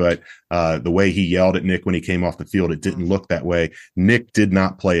safeties, but the way he yelled at Nick when he came off the field, it didn't look that way. Nick did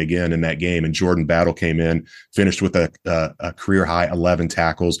not play again in that game, and Jordan Battle came in, finished with a career high 11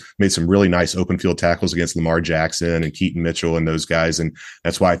 tackles, made some really nice open field tackles against Lamar Jackson and Keaton Mitchell and those guys. And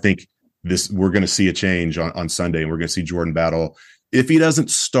that's why I think we're going to see a change on Sunday, and we're going to see Jordan Battle. If he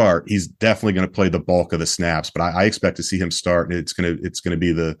doesn't start, he's definitely going to play the bulk of the snaps, but I expect to see him start. And it's going to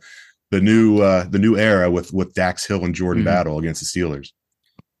be the new era with Dax Hill and Jordan Battle against the Steelers.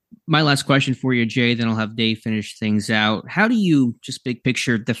 My last question for you, Jay, then I'll have Dave finish things out. How do you, just big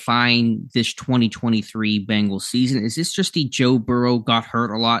picture, define this 2023 Bengals season? Is this just the Joe Burrow got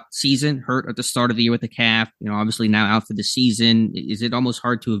hurt a lot season, hurt at the start of the year with the calf, obviously now out for the season? Is it almost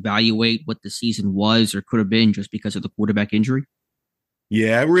hard to evaluate what the season was or could have been just because of the quarterback injury?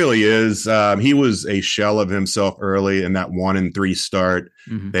 Yeah, it really is. He was a shell of himself early in that 1-3 start.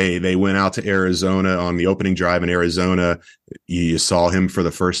 They went out to Arizona on the opening drive in Arizona. You saw him for the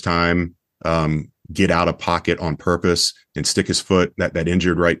first time get out of pocket on purpose and stick his foot, that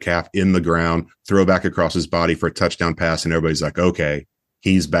injured right calf, in the ground, throw back across his body for a touchdown pass. And everybody's like, okay,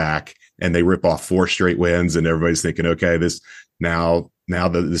 he's back. And they rip off 4 straight wins. And everybody's thinking, okay, this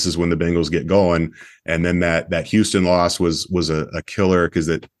is when the Bengals get going. And then that Houston loss was a killer because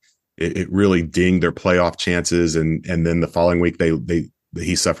it really dinged their playoff chances. And then the following week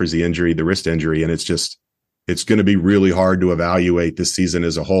he suffers the wrist injury. And it's going to be really hard to evaluate this season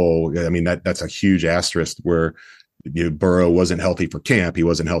as a whole. I mean, that's a huge asterisk where Burrow wasn't healthy for camp. He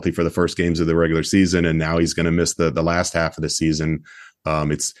wasn't healthy for the first games of the regular season. And now he's going to miss the last half of the season.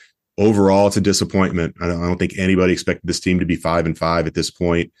 Overall, it's a disappointment. I don't think anybody expected this team to be 5-5 at this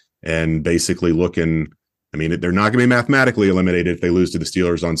point, and basically looking. I mean, they're not going to be mathematically eliminated if they lose to the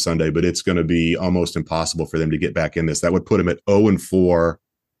Steelers on Sunday, but it's going to be almost impossible for them to get back in this. That would put them at 0-4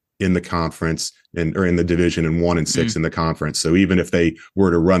 in the conference or in the division, and 1-6 in the conference. So even if they were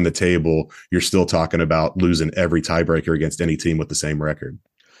to run the table, you're still talking about losing every tiebreaker against any team with the same record.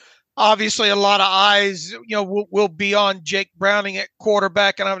 Obviously, a lot of eyes, will be on Jake Browning at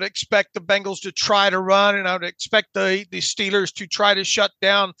quarterback, and I would expect the Bengals to try to run, and I would expect the Steelers to try to shut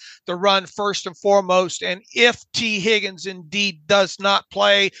down the run first and foremost. And if T. Higgins indeed does not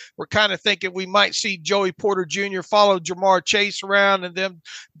play, we're kind of thinking we might see Joey Porter Jr. follow Jamar Chase around and then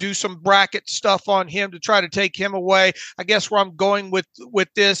do some bracket stuff on him to try to take him away. I guess where I'm going with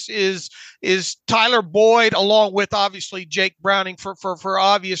this is Tyler Boyd, along with obviously Jake Browning for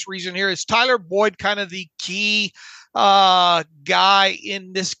obvious reasons. Here is Tyler Boyd kind of the key guy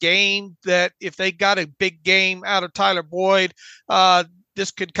in this game, that if they got a big game out of Tyler Boyd,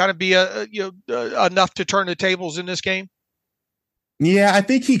 this could kind of be enough to turn the tables in this game? Yeah, I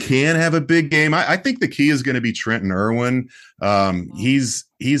think he can have a big game. I think the key is going to be Trenton Irwin. He's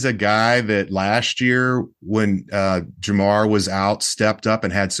a guy that last year when Jamar was out, stepped up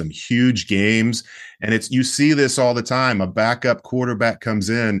and had some huge games. And you see this all the time. A backup quarterback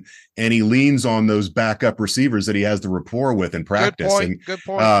comes in and he leans on those backup receivers that he has the rapport with in practice. Good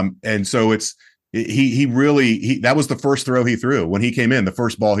point. And so he really that was the first throw he threw when he came in. The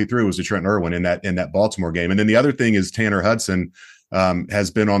first ball he threw was to Trenton Irwin in that Baltimore game. And then the other thing is Tanner Hudson has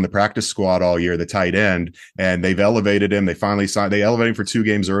been on the practice squad all year, the tight end, and they've elevated him. They elevated him for 2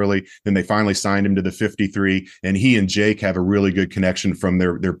 games early. Then they finally signed him to the 53, and he and Jake have a really good connection from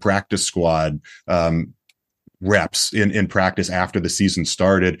their practice squad reps in practice after the season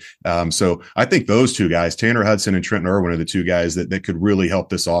started. So I think those 2 guys, Tanner Hudson and Trenton Irwin, are the 2 guys that could really help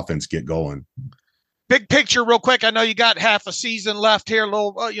this offense get going. Big picture real quick. I know you got half a season left here, a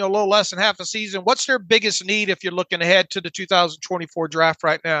little less than half a season. What's their biggest need if you're looking ahead to the 2024 draft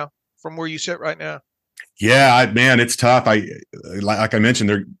right now from where you sit right now? Yeah, man, it's tough. Like I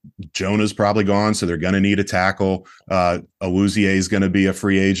mentioned, Jonah's probably gone, so they're going to need a tackle. Awuzie is going to be a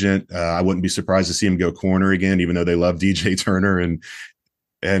free agent. I wouldn't be surprised to see him go corner again, even though they love DJ Turner and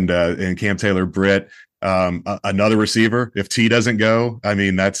Cam Taylor-Britt. Another receiver, if T doesn't go, I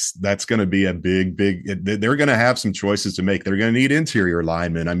mean, that's going to be a big, they're going to have some choices to make. They're going to need interior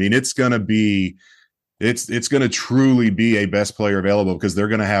linemen. I mean, it's going to truly be a best player available because they're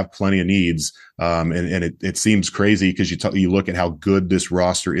going to have plenty of needs. And it seems crazy because you look at how good this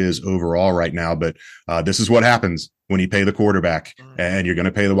roster is overall right now, but this is what happens when you pay the quarterback and you're going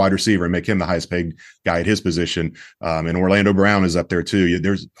to pay the wide receiver and make him the highest paid guy at his position. And Orlando Brown is up there too.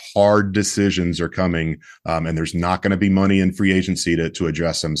 There's hard decisions are coming, and there's not going to be money in free agency to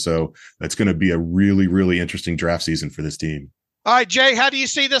address them. So it's going to be a really, really interesting draft season for this team. All right, Jay, how do you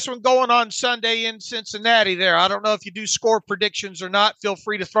see this one going on Sunday in Cincinnati there? I don't know if you do score predictions or not. Feel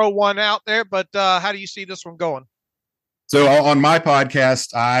free to throw one out there, but how do you see this one going? So on my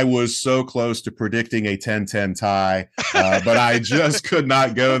podcast, I was so close to predicting a 10-10 tie, but I just could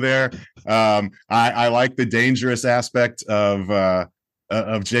not go there. I like the dangerous aspect of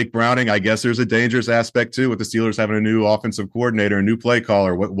Jake Browning. I guess there's a dangerous aspect too with the Steelers having a new offensive coordinator, a new play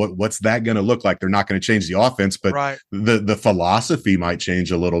caller. What's that going to look like? They're not going to change the offense, but right. the philosophy might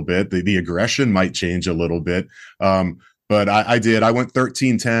change a little bit. The aggression might change a little bit. But I went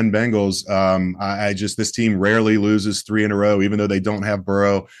 13-10 Bengals. This team rarely loses 3 in a row, even though they don't have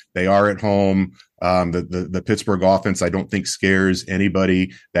Burrow. They are at home. The Pittsburgh offense, I don't think scares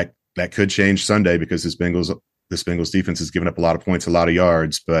anybody. That could change Sunday because this Bengals defense has given up a lot of points, a lot of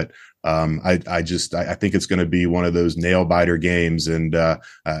yards. But I think it's going to be one of those nail biter games and an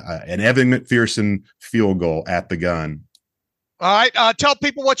Evan McPherson field goal at the gun. All right. Tell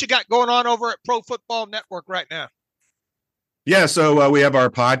people what you got going on over at Pro Football Network right now. Yeah, so we have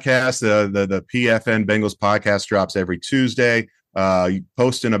our podcast. The PFN Bengals podcast drops every Tuesday.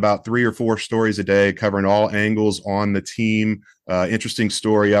 Posting about 3 or 4 stories a day, covering all angles on the team. Interesting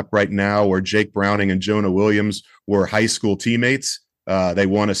story up right now where Jake Browning and Jonah Williams were high school teammates. They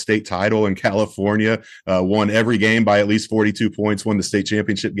won a state title in California, won every game by at least 42 points, won the state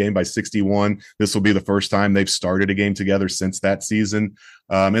championship game by 61. This will be the first time they've started a game together since that season.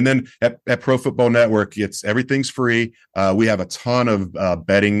 And then at Pro Football Network, everything's free. We have a ton of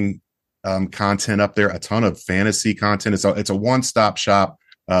betting content up there, a ton of fantasy content. It's a one-stop shop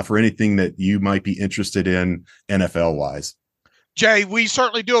for anything that you might be interested in NFL wise. Jay, we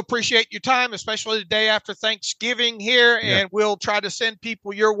certainly do appreciate your time, especially the day after Thanksgiving here. Yeah. And we'll try to send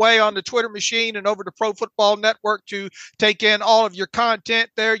people your way on the Twitter machine and over to Pro Football Network to take in all of your content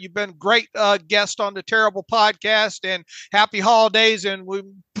there. You've been a great guest on the Terrible Podcast, and happy holidays. And we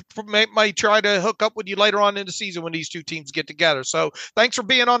may try to hook up with you later on in the season when these 2 teams get together. So thanks for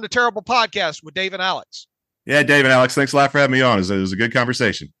being on the Terrible Podcast with Dave and Alex. Yeah, Dave and Alex, thanks a lot for having me on. It was a good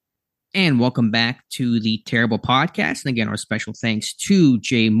conversation. And welcome back to the Terrible Podcast. And again, our special thanks to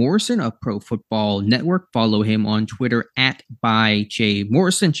Jay Morrison of Pro Football Network. Follow him on Twitter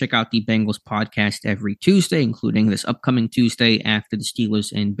 @byJMorrison. Check out the Bengals podcast every Tuesday, including this upcoming Tuesday after the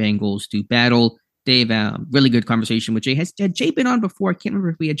Steelers and Bengals do battle. Dave, really good conversation with Jay. Had Jay been on before? I can't remember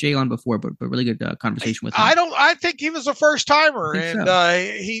if we had Jay on before, but really good conversation with him. I think he was a first timer, and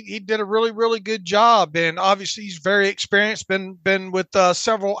so. He did a really, really good job. And obviously, he's very experienced. Been with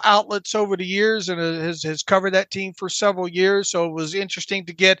several outlets over the years, and has covered that team for several years. So it was interesting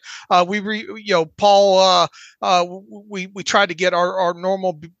to get. Paul. We tried to get our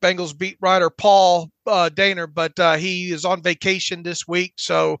normal Bengals beat writer Paul Daner, but he is on vacation this week.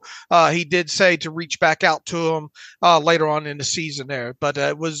 So he did say to reach back out to him later on in the season there. But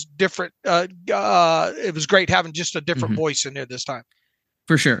it was different. It was great having just a different voice in there this time.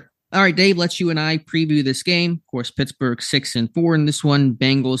 For sure. All right, Dave, let's you and I preview this game. Of course, Pittsburgh 6-4 in this one.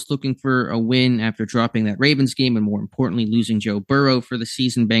 Bengals looking for a win after dropping that Ravens game and, more importantly, losing Joe Burrow for the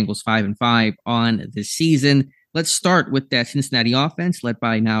season. Bengals 5-5 on the season. Let's start with that Cincinnati offense led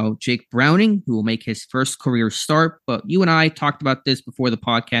by now Jake Browning, who will make his first career start. But you and I talked about this before the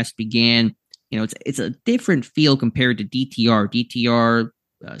podcast began. You know, it's a different feel compared to DTR. DTR,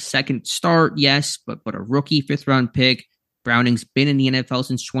 second start, yes, but a rookie 5th-round pick. Browning's been in the NFL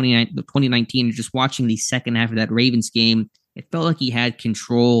since 2019. And just watching the second half of that Ravens game, it felt like he had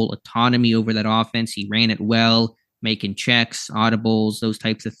control, autonomy over that offense. He ran it well, making checks, audibles, those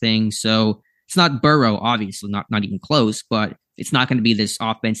types of things. So it's not Burrow, obviously, not even close, but it's not going to be this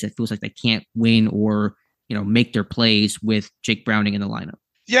offense that feels like they can't win or, you know, make their plays with Jake Browning in the lineup.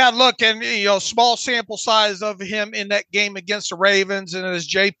 Yeah, look, and small sample size of him in that game against the Ravens, and as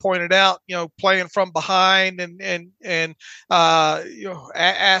Jay pointed out, playing from behind and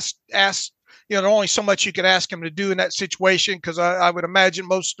asked. There's only so much you could ask him to do in that situation, because I would imagine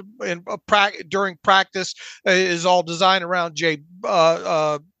most during practice is all designed around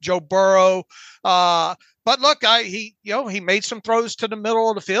Joe Burrow. But look, he made some throws to the middle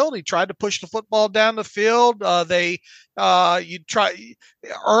of the field. He tried to push the football down the field. You try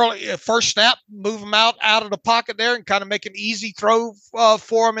early first snap, move him out of the pocket there, and kind of make an easy throw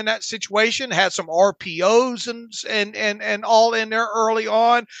for him in that situation. Had some RPOs and all in there early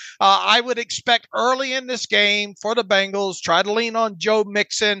on. I would expect early in this game for the Bengals try to lean on Joe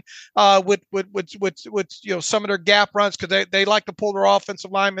Mixon with some of their gap runs, because they like to pull their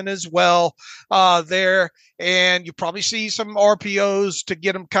offensive linemen as well there. And you probably see some RPOs to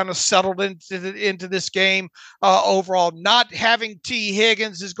get them kind of settled into this game overall. Not having T.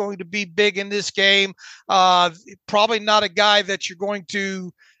 Higgins is going to be big in this game. Probably not a guy that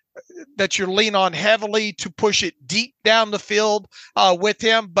you're lean on heavily to push it deep down the field with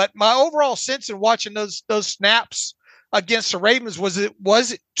him. But my overall sense in watching those snaps against the Ravens was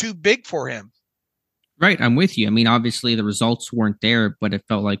it too big for him? Right, I'm with you. I mean, obviously the results weren't there, but it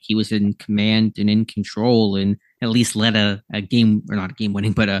felt like he was in command and in control, and at least led a game, or not a game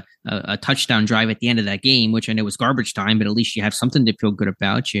winning, but a touchdown drive at the end of that game, which I know was garbage time, but at least you have something to feel good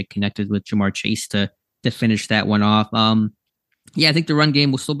about. You connected with Jamar Chase to finish that one off. Yeah, I think the run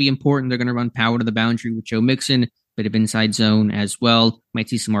game will still be important. They're going to run power to the boundary with Joe Mixon, bit of inside zone as well. Might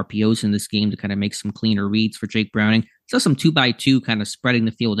see some RPOs in this game to kind of make some cleaner reads for Jake Browning. So some 2x2 kind of spreading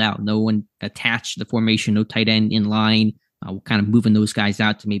the field out. No one attached to the formation, no tight end in line. Kind of moving those guys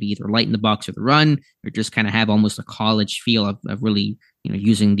out to maybe either lighten the box or the run, or just kind of have almost a college feel of really,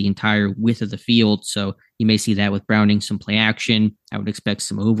 using the entire width of the field. So you may see that with Browning, some play action. I would expect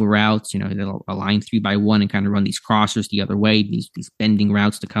some over routes, they'll align 3x1 and kind of run these crossers the other way, these bending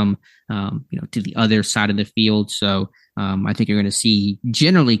routes to come, to the other side of the field. So I think you're going to see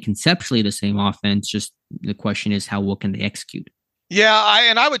generally conceptually the same offense. Just the question is, how well can they execute? Yeah,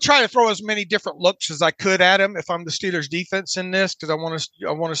 I would try to throw as many different looks as I could at him if I'm the Steelers defense in this, because I want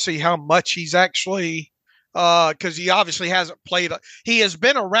to see how much he's actually, because he obviously hasn't played. He has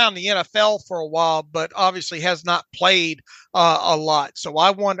been around the NFL for a while, but obviously has not played a lot. So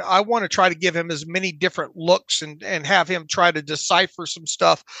I want to try to give him as many different looks and have him try to decipher some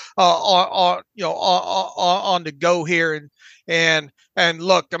stuff on the go here. And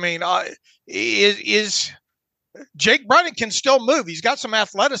look, I mean, is Jake Browning can still move. He's got some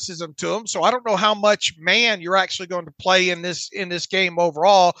athleticism to him. So I don't know how much man you're actually going to play in this game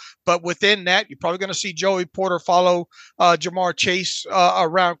overall. But within that, you're probably going to see Joey Porter follow Jamar Chase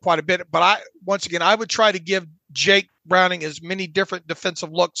around quite a bit. But I would try to give Jake Browning as many different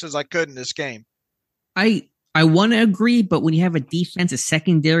defensive looks as I could in this game. I want to agree, but when you have a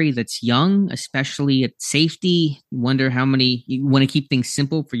secondary that's young, especially at safety, you wonder how many you want to keep things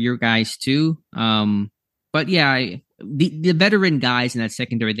simple for your guys too. But yeah, the veteran guys in that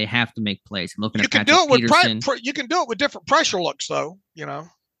secondary, they have to make plays. I'm looking at Patrick Peterson. You can do it with different pressure looks, though.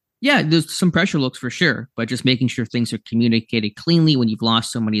 Yeah, there's some pressure looks for sure, but just making sure things are communicated cleanly when you've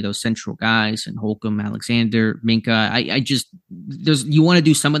lost so many of those central guys, and Holcomb, Alexander, Minka. You want to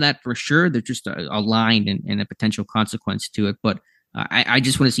do some of that for sure. There's just a line and a potential consequence to it, but I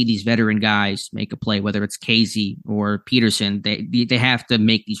just want to see these veteran guys make a play, whether it's Casey or Peterson. They have to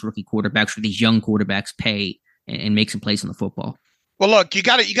make these rookie quarterbacks or these young quarterbacks pay and make some plays on the football. Well, look, you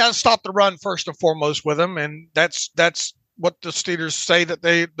got to stop the run first and foremost with them, and that's what the Steelers say that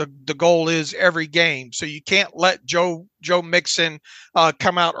the goal is every game. So you can't let Joe Joe Mixon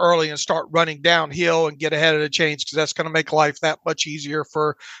come out early and start running downhill and get ahead of the chains, because that's going to make life that much easier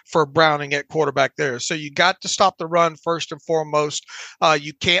for Browning at quarterback there. So you got to stop the run first and foremost.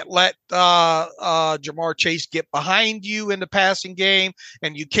 You can't let Jamar Chase get behind you in the passing game,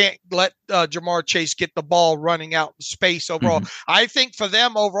 and you can't let Jamar Chase get the ball running out in space overall. Mm-hmm. I think for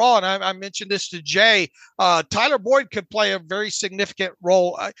them overall, and I mentioned this to Jay, Tyler Boyd could play a very significant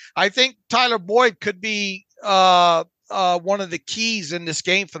role. I think Tyler Boyd could be one of the keys in this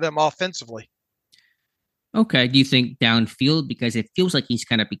game for them offensively. Okay. Do you think downfield? Because it feels like he's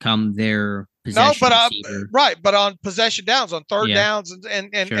kind of become their possession receiver. Right. But on possession downs, on third downs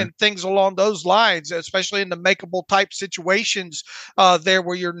and things along those lines, especially in the makeable type situations there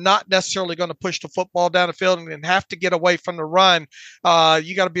where you're not necessarily going to push the football down the field and have to get away from the run.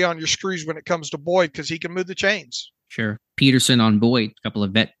 You got to be on your screws when it comes to Boyd, because he can move the chains. Sure. Peterson on Boyd, a couple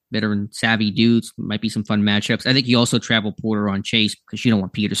of veteran savvy dudes. Might be some fun matchups. I think you also travel Porter on Chase, because you don't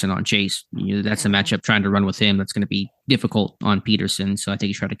want Peterson on Chase. That's a matchup trying to run with him. That's going to be difficult on Peterson. So I think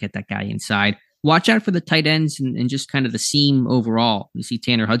you try to get that guy inside. Watch out for the tight ends and just kind of the seam overall. You see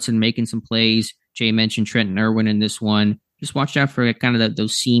Tanner Hudson making some plays. Jay mentioned Trenton Irwin in this one. Just watch out for kind of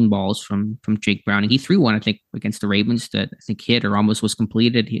those seam balls from Jake Browning. He threw one, I think, against the Ravens that I think hit or almost was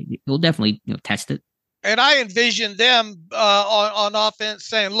completed. He'll definitely test it. And I envision them on offense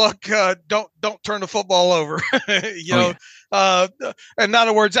saying, "Look, don't turn the football over." In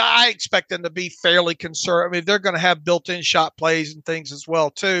other words, I expect them to be fairly conservative. I mean, they're going to have built-in shot plays and things as well,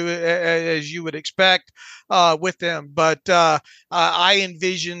 too, as you would expect with them. But I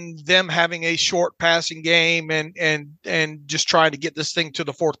envision them having a short passing game and just trying to get this thing to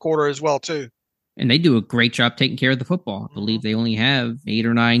the fourth quarter as well, too. And they do a great job taking care of the football. I believe they only have 8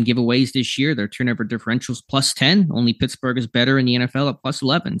 or 9 giveaways this year. Their turnover differential's +10. Only Pittsburgh is better in the NFL at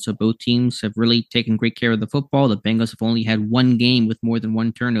 +11. So both teams have really taken great care of the football. The Bengals have only had one game with more than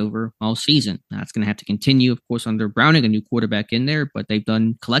one turnover all season. That's going to have to continue, of course, under Browning, a new quarterback in there, but they've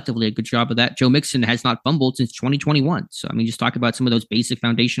done collectively a good job of that. Joe Mixon has not fumbled since 2021. So, I mean, just talk about some of those basic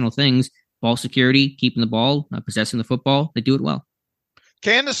foundational things. Ball security, keeping the ball, possessing the football. They do it well.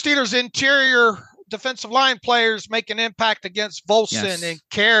 Can the Steelers' interior defensive line players make an impact against Volson and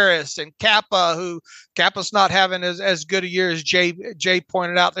Karras and Kappa, who Kappa's not having as good a year as Jay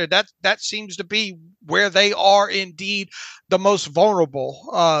pointed out there? That seems to be where they are indeed the most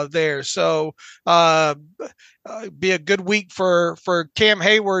vulnerable there. So be a good week for Cam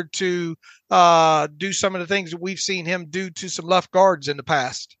Hayward to do some of the things that we've seen him do to some left guards in the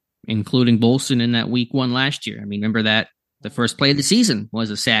past. Including Volson in that week 1 last year. I mean, remember that? The first play of the season was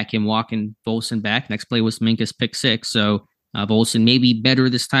a sack, him walking Volson back. Next play was Minka's pick 6. So Volson may be better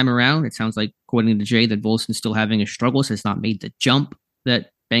this time around. It sounds like, according to Jay, that Volson's still having a struggle, has not made the jump that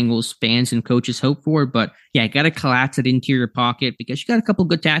Bengals fans and coaches hope for. But yeah, got to collapse that interior pocket, because you got a couple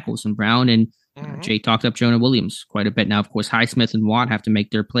good tackles in Brown, and Jay talked up Jonah Williams quite a bit. Now, of course, Highsmith and Watt have to make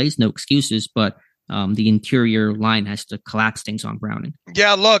their plays, no excuses, but the interior line has to collapse things on Browning.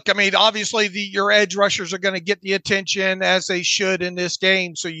 Yeah, look, I mean, obviously your edge rushers are going to get the attention, as they should in this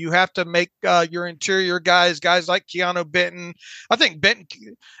game. So you have to make your interior guys like Keanu Benton. I think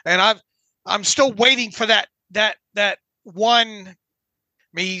Benton, and I'm still waiting for that one. I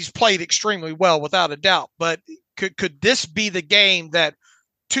mean, he's played extremely well without a doubt, but could this be the game that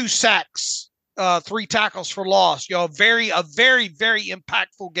 2 sacks, 3 tackles for loss, a very, very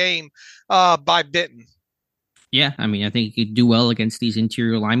impactful game by Benton? Yeah, I mean, I think he could do well against these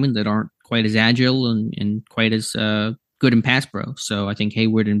interior linemen that aren't quite as agile and quite as good in pass pro. So I think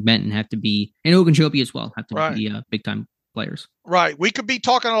Hayward and Benton have to be, and Ogunjobi as well, have to be big time players. Right. We could be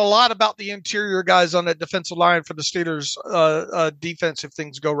talking a lot about the interior guys on that defensive line for the Steelers defense if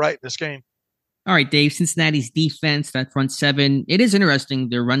things go right in this game. All right, Dave, Cincinnati's defense, that front 7, it is interesting.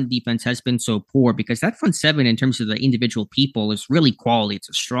 Their run defense has been so poor, because that front 7, in terms of the individual people, is really quality. It's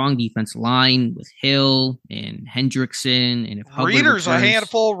a strong defense line with Hill and Hendrickson. And if Reader's a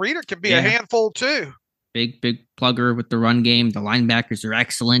handful, Reader can be a handful too. Big plugger with the run game. The linebackers are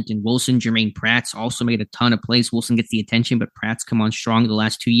excellent. And Wilson, Jermaine Pratt's also made a ton of plays. Wilson gets the attention, but Pratt's come on strong the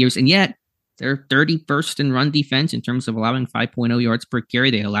last 2 years. And yet, they're 31st in run defense in terms of allowing 5.0 yards per carry.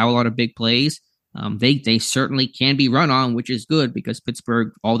 They allow a lot of big plays. They certainly can be run on, which is good, because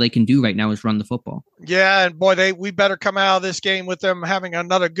Pittsburgh, all they can do right now is run the football. Yeah, and boy, we better come out of this game with them having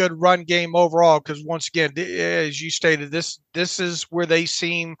another good run game overall, because once again, as you stated, this is where they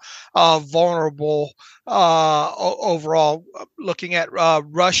seem vulnerable overall. Looking at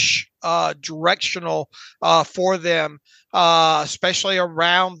rush directional for them, especially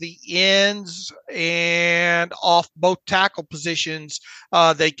around the ends and off both tackle positions.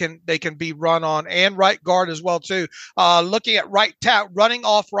 They can be run on, and right guard as well too. Looking at running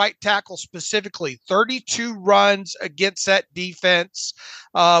off right tackle specifically, 32 runs against that defense,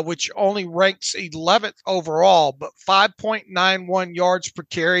 which only ranks 11th overall, but 5.91 yards per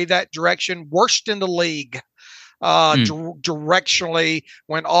carry. That direction, worst in the league. Directionally,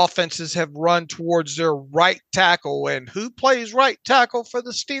 when offenses have run towards their right tackle. And who plays right tackle for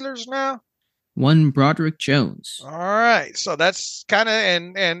the Steelers now? One Broderick Jones. All right. So that's kind of,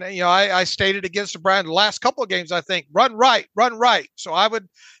 and I stated against the Browns the last couple of games, I think, run right. So I would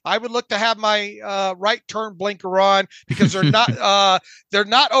look to have my right turn blinker on, because they're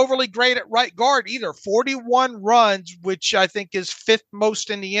not overly great at right guard either. 41 runs, which I think is fifth most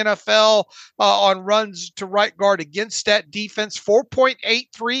in the NFL on runs to right guard against that defense.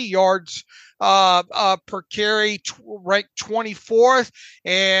 4.83 yards per carry, ranked 24th,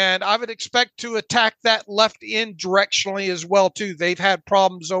 and I would expect to attack that left end directionally as well too. They've had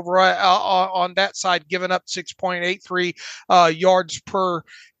problems over on that side, giving up 6.83 yards per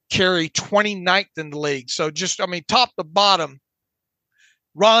carry, 29th in the league. So top to bottom,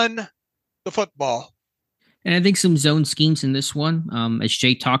 run the football. And I think some zone schemes in this one, as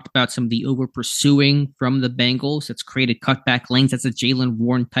Jay talked about, some of the over pursuing from the Bengals. That's created cutback lanes. That's a Jaylen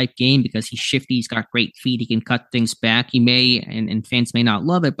Warren type game because he's shifty. He's got great feet. He can cut things back. He may, and fans may not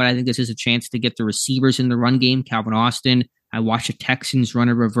love it, but I think this is a chance to get the receivers in the run game. Calvin Austin. I watched the Texans run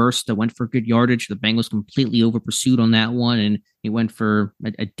a reverse that went for good yardage. The Bengals completely over pursued on that one, and he went for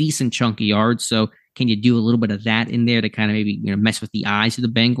a decent chunk of yards. So can you do a little bit of that in there to kind of maybe mess with the eyes of the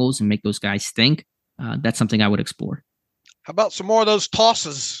Bengals and make those guys think? That's something I would explore. How about some more of those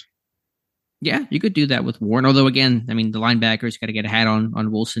tosses? Yeah, you could do that with Warren. Although, again, I mean, the linebackers got to get a hat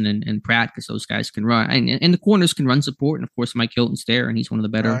on Wilson and Pratt, because those guys can run. And the corners can run support. And, of course, Mike Hilton's there, and he's one of the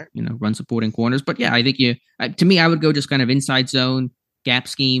better, run supporting corners. But, yeah, I think to me, I would go just kind of inside zone, gap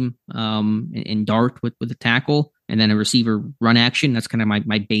scheme, and dart with the tackle, and then a receiver run action. That's kind of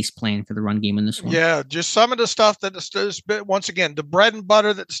my base plan for the run game in this one. Yeah, just some of the stuff that the Steelers, once again, the bread and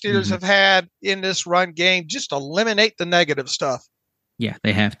butter that the Steelers have had in this run game, just eliminate the negative stuff. Yeah,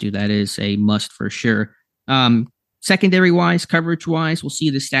 they have to. That is a must for sure. Secondary-wise, coverage-wise, we'll see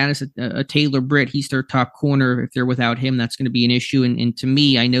the status of Taylor Britt. He's their top corner. If they're without him, that's going to be an issue. And to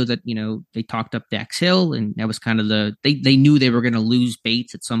me, I know that, they talked up Dax Hill, and that was kind of they knew they were going to lose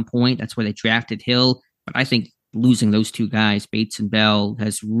Bates at some point. That's why they drafted Hill. But I think losing those two guys, Bates and Bell,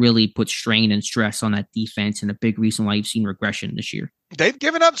 has really put strain and stress on that defense, and a big reason why you've seen regression this year. They've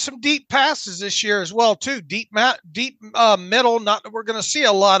given up some deep passes this year as well, too. Deep middle. Not that we're going to see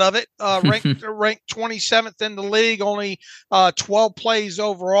a lot of it. Ranked 27th in the league, only 12 plays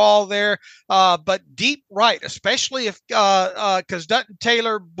overall there. But deep right, especially if because Dutton,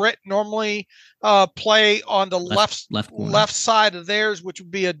 Taylor, Britt normally play on the left side of theirs, which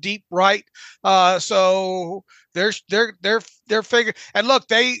would be a deep right. So they're figuring. And look,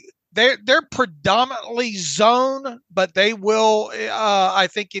 they're predominantly zone, but they will, I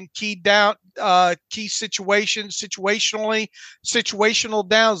think, in key situations, situational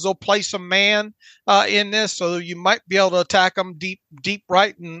downs, they'll play some man in this, so you might be able to attack them deep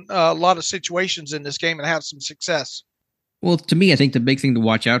right in a lot of situations in this game and have some success. Well, to me, I think the big thing to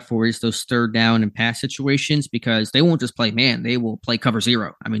watch out for is those third down and pass situations, because they won't just play man; they will play cover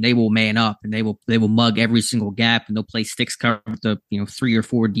zero. I mean, they will man up and they will mug every single gap, and they'll play sticks cover the 3 or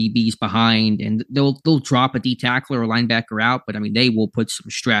 4 DBs behind, and they'll drop a D tackler or linebacker out. But I mean, they will put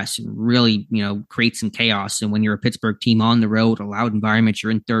some stress and really create some chaos. And when you're a Pittsburgh team on the road, a loud environment,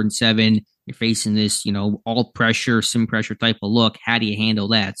 you're in 3rd and 7, you're facing this all pressure, sim pressure type of look. How do you handle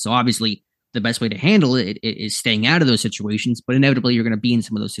that? So obviously, the best way to handle it is staying out of those situations, but inevitably you're going to be in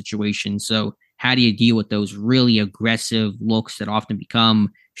some of those situations. So how do you deal with those really aggressive looks that often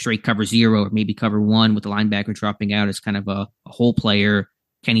become straight cover zero or maybe cover one with the linebacker dropping out as kind of a hole player?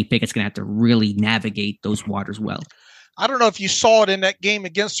 Kenny Pickett's going to have to really navigate those waters well. I don't know if you saw it in that game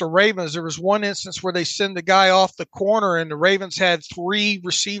against the Ravens. There was one instance where they send the guy off the corner, and the Ravens had 3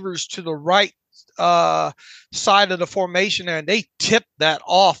 receivers to the right side of the formation there, and they tipped that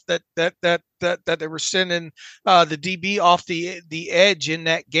off that they were sending the DB off the edge in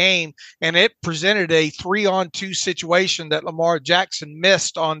that game, and it presented a 3-on-2 situation that Lamar Jackson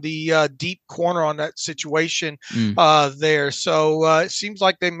missed on the deep corner on that situation there. So it seems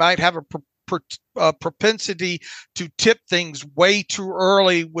like they might have a propensity to tip things way too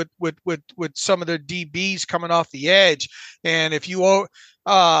early with some of their DBs coming off the edge. And if you overlook,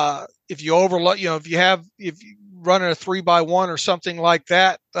 if running a 3-by-1 or something like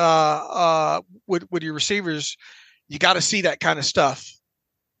that with your receivers, you got to see that kind of stuff.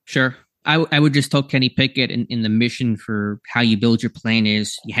 Sure. I would just tell Kenny Pickett in the mission for how you build your plan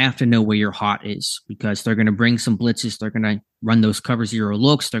is you have to know where your hot is, because they're going to bring some blitzes. They're going to run those cover zero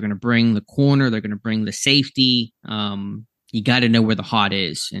looks. They're going to bring the corner. They're going to bring the safety. You got to know where the hot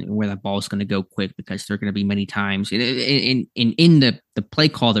is and where that ball is going to go quick, because there are going to be many times in the play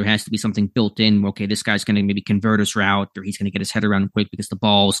call, there has to be something built in. Okay, this guy's going to maybe convert his route, or he's going to get his head around quick because the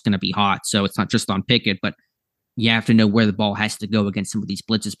ball is going to be hot. So it's not just on Pickett, but you have to know where the ball has to go against some of these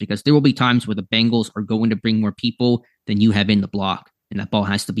blitzes, because there will be times where the Bengals are going to bring more people than you have in the block, and that ball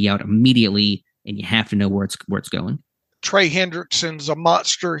has to be out immediately, and you have to know where it's going. Trey Hendrickson's a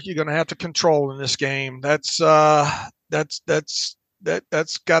monster. You're going to have to control in this game. That's got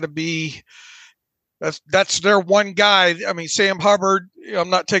to be. That's their one guy. I mean, Sam Hubbard, I'm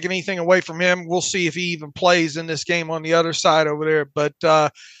not taking anything away from him. We'll see if he even plays in this game on the other side over there, but.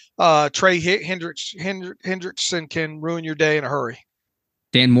 Trey Hendrickson can ruin your day in a hurry.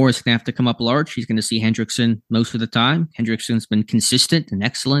 Dan Moore is going to have to come up large. He's going to see Hendrickson most of the time. Hendrickson's been consistent and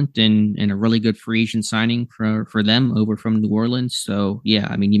excellent and a really good free agent signing for them over from New Orleans. So, yeah,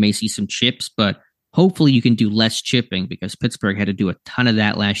 I mean, you may see some chips, but hopefully you can do less chipping, because Pittsburgh had to do a ton of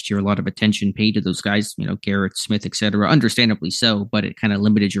that last year. A lot of attention paid to those guys, Garrett, Smith, et cetera, understandably so, but it kind of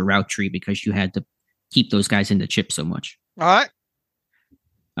limited your route tree because you had to keep those guys in the chip so much. All right.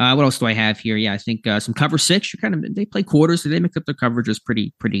 What else do I have here? Yeah, I think some cover six. They play quarters, so they make up their coverages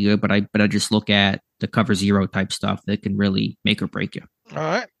pretty good. But I just look at the cover zero type stuff that can really make or break you.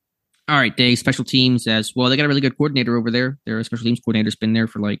 All right, Dave. Special teams as well. They got a really good coordinator over there. Their special teams coordinator's been there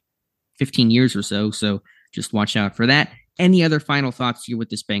for like 15 years or so. So just watch out for that. Any other final thoughts here with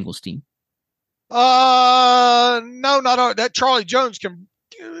this Bengals team? No, not all. That Charlie Jones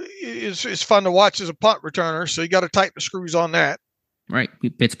is fun to watch as a punt returner. So you got to tighten the screws on that. Right.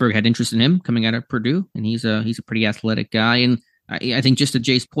 Pittsburgh had interest in him coming out of Purdue, and he's a pretty athletic guy. And I think just to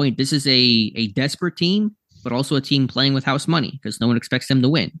Jay's point, this is a desperate team, but also a team playing with house money because no one expects them to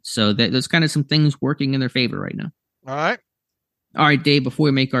win. So there's kind of some things working in their favor right now. All right, Dave, before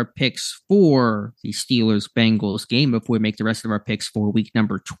we make our picks for the Steelers-Bengals game, before we make the rest of our picks for week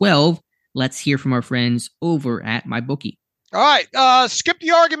number 12, let's hear from our friends over at MyBookie. All right. Skip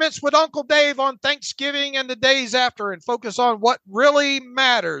the arguments with Uncle Dave on Thanksgiving and the days after and focus on what really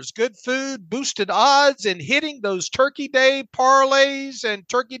matters. Good food, boosted odds, and hitting those Turkey Day parlays and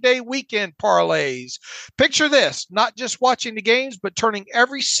Turkey Day weekend parlays. Picture this, not just watching the games, but turning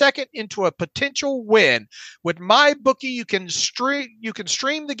every second into a potential win. With MyBookie, you can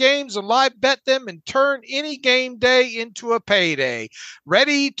stream the games and live bet them and turn any game day into a payday.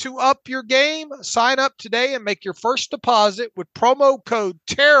 Ready to up your game? Sign up today and make your first deposit with promo code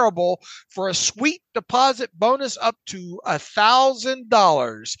TERRIBLE for a sweet deposit bonus up to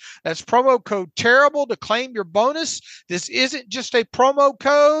 $1,000. That's promo code TERRIBLE to claim your bonus. This isn't just a promo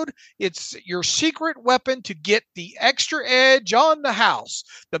code. It's your secret weapon to get the extra edge on the house.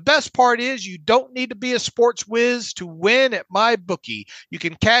 The best part is you don't need to be a sports whiz to win at MyBookie. You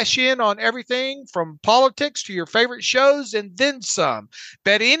can cash in on everything from politics to your favorite shows and then some.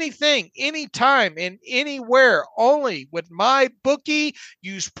 Bet anything, anytime, and anywhere only with MyBookie.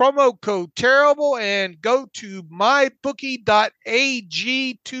 Use promo code TERRIBLE and go to mybookie.ag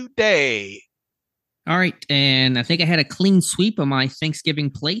today. All right, and I think I had a clean sweep of my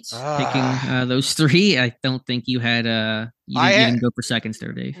Thanksgiving plates, picking those three. I don't think you had you didn't go for seconds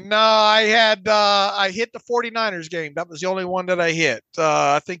there, Dave. No, I hit the 49ers game. That was the only one that I hit.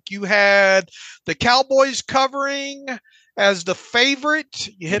 I think you had the Cowboys covering as the favorite.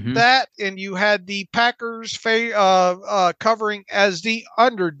 You hit that, and you had the Packers covering as the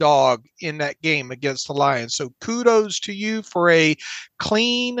underdog in that game against the Lions. So kudos to you for a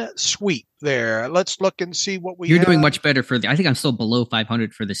clean sweep there. Let's look and see what You're doing much better I think I'm still below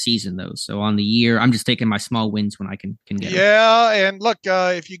 500 for the season, though. So on the year, I'm just taking my small wins when I can get them. Yeah, and look,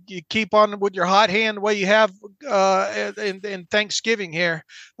 if you keep on with your hot hand the way you have in Thanksgiving here,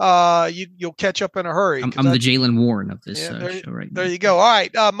 you'll catch up in a hurry. I'm the Jaylen Warren of this show right now. There you go. All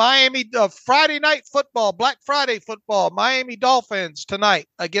right, Miami Friday night football, Black Friday football, Miami Dolphins tonight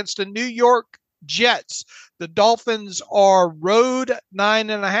against the New York Jets. The Dolphins are road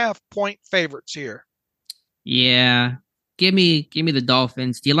 9.5 point favorites here. Yeah. Give me the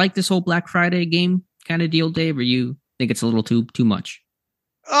Dolphins. Do you like this whole Black Friday game kind of deal, Dave, or you think it's a little too much?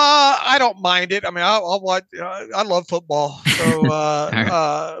 I don't mind it. I mean, I'll watch. I love football, so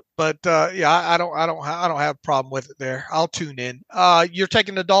but I don't have a problem with it there. I'll tune in. You're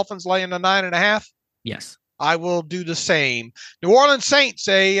taking the Dolphins laying the 9.5? Yes. I will do the same. New Orleans Saints,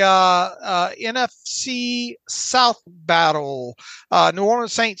 a NFC South battle. New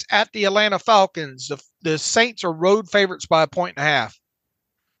Orleans Saints at the Atlanta Falcons. The Saints are road favorites by 1.5.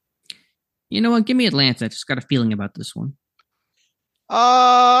 You know what? Give me Atlanta. I just got a feeling about this one.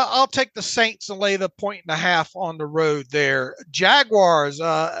 I'll take the Saints and lay the 1.5 on the road there. Jaguars,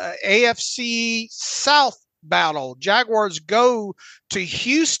 AFC South battle. Jaguars go to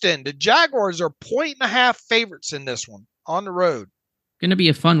Houston. The Jaguars are 1.5 favorites in this one on the road. Going to be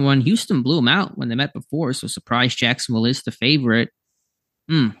a fun one. Houston blew them out when they met before, so surprise Jacksonville is the favorite.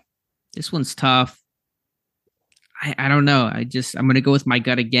 This one's tough. I don't know. I'm going to go with my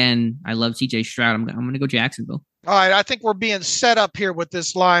gut again. I love CJ Stroud. I'm going to go Jacksonville. All right, I think we're being set up here with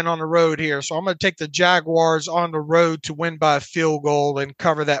this line on the road here. So I'm going to take the Jaguars on the road to win by a field goal and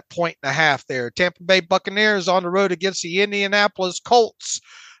cover that 1.5 there. Tampa Bay Buccaneers on the road against the Indianapolis Colts.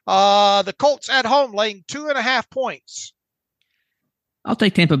 The Colts at home laying 2.5 points. I'll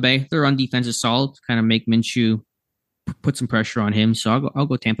take Tampa Bay. Their run defense is solid. Kind of make Minshew put some pressure on him. So I'll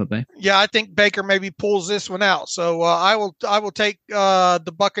go Tampa Bay. Yeah, I think Baker maybe pulls this one out. So I will take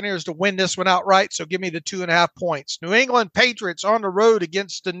the Buccaneers to win this one outright. So give me the 2.5 points. New England Patriots on the road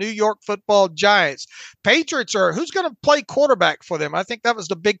against the New York Football Giants. Patriots who's going to play quarterback for them? I think that was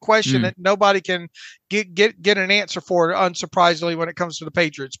the big question that nobody can get an answer for, unsurprisingly, when it comes to the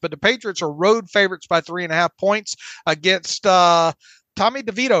Patriots. But the Patriots are road favorites by 3.5 points against Tommy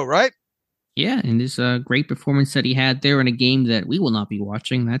DeVito, right? Yeah, and this great performance that he had there in a game that we will not be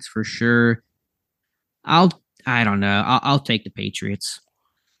watching, that's for sure. I don't know. I'll take the Patriots.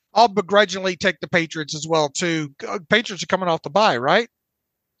 I'll begrudgingly take the Patriots as well, too. Patriots are coming off the bye, right?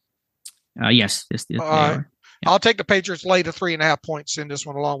 Yes, they are. Yeah. I'll take the Patriots lay to 3.5 points in this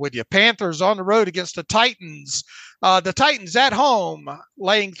one along with you. Panthers on the road against the Titans. The Titans at home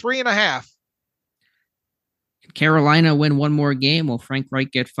laying 3.5. Carolina win one more game. Will Frank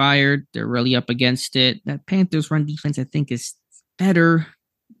Reich get fired? They're really up against it. That Panthers run defense, I think, is better.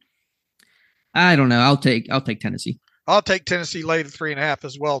 I don't know. I'll take Tennessee. I'll take Tennessee lay to 3.5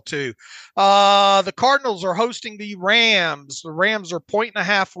 as well, too. The Cardinals are hosting the Rams. The Rams are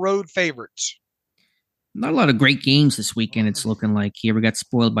 1.5 road favorites. Not a lot of great games this weekend, it's looking like here. We got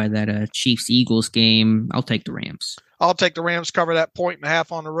spoiled by that Chiefs-Eagles game. I'll take the Rams. I'll take the Rams, cover that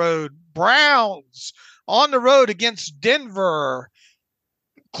 1.5 on the road. Browns on the road against Denver.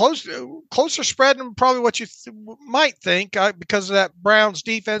 Closer spread than probably what you might think because of that Browns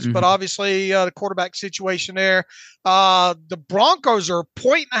defense, but obviously the quarterback situation there. The Broncos are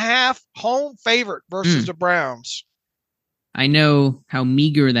 1.5 home favorite versus the Browns. I know how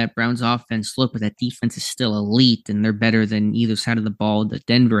meager that Browns offense looked, but that defense is still elite, and they're better than either side of the ball. The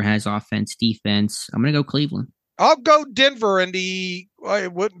Denver has offense, defense. I'm going to go Cleveland. I'll go Denver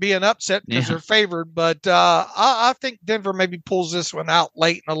it wouldn't be an upset because they're favored, but I think Denver maybe pulls this one out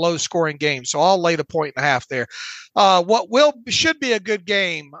late in a low scoring game. So I'll lay the 1.5 there. Should be a good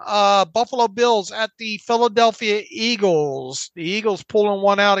game. Buffalo Bills at the Philadelphia Eagles. The Eagles pulling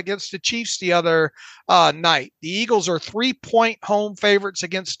one out against the Chiefs the other night. The Eagles are 3-point home favorites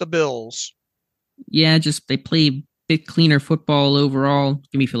against the Bills. Yeah, they play a bit cleaner football overall.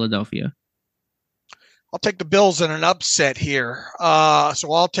 Give me Philadelphia. I'll take the Bills in an upset here.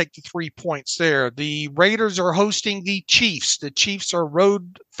 So I'll take the 3 points there. The Raiders are hosting the Chiefs. The Chiefs are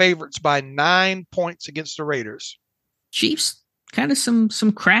road favorites by 9 points against the Raiders. Chiefs kind of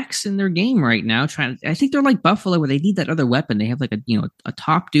some cracks in their game right now. I think they're like Buffalo where they need that other weapon. They have like a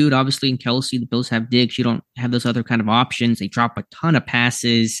top dude, obviously in Kelsey. The Bills have Diggs. You don't have those other kind of options. They drop a ton of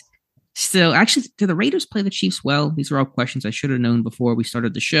passes. Still, actually, do the Raiders play the Chiefs well? These are all questions I should have known before we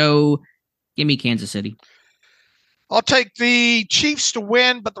started the show. Give me Kansas City. I'll take the Chiefs to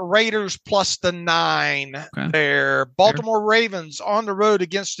win, but the Raiders plus the 9 there. Baltimore Ravens on the road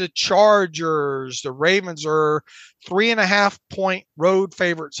against the Chargers. The Ravens are 3.5 point road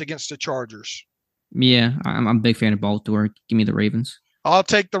favorites against the Chargers. Yeah, I'm a big fan of Baltimore. Give me the Ravens. I'll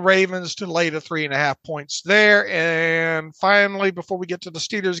take the Ravens to lay the 3.5 points there. And finally, before we get to the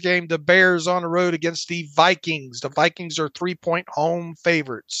Steelers game, the Bears on the road against the Vikings. The Vikings are 3-point home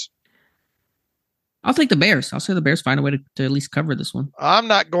favorites. I'll take the Bears. I'll say the Bears find a way to at least cover this one. I'm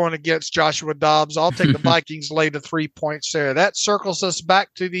not going against Joshua Dobbs. I'll take the Vikings lay the 3 points there. That circles us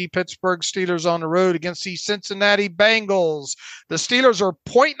back to the Pittsburgh Steelers on the road against the Cincinnati Bengals. The Steelers are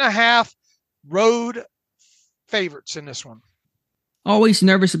 1.5 road favorites in this one. Always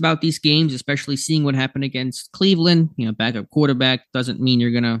nervous about these games, especially seeing what happened against Cleveland. Backup quarterback doesn't mean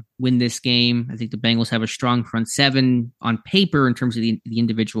you're going to win this game. I think the Bengals have a strong front seven on paper in terms of the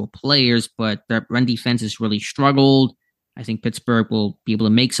individual players, but their run defense has really struggled. I think Pittsburgh will be able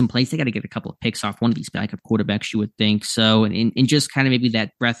to make some plays. They got to get a couple of picks off one of these backup quarterbacks, you would think. So, and just kind of maybe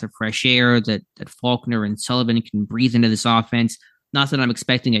that breath of fresh air that Faulkner and Sullivan can breathe into this offense. Not that I'm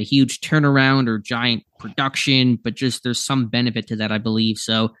expecting a huge turnaround or giant production, but just there's some benefit to that, I believe.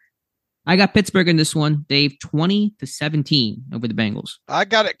 So I got Pittsburgh in this one, Dave, 20-17 over the Bengals. I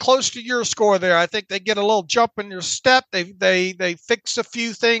got it close to your score there. I think they get a little jump in their step. They fix a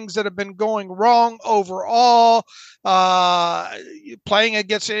few things that have been going wrong overall. Playing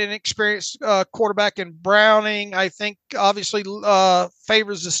against an inexperienced quarterback in Browning, I think obviously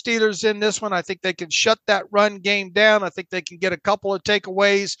favors the Steelers in this one. I think they can shut that run game down. I think they can get a couple of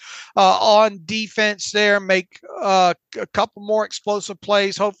takeaways on defense there, make a couple more explosive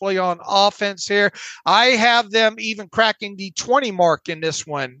plays, hopefully on offense here. I have them even cracking the 20 mark in this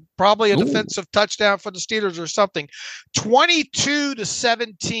one. Probably a defensive touchdown for the Steelers or something.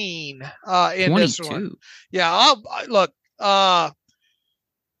 22-17 in 22. This one. Yeah, look,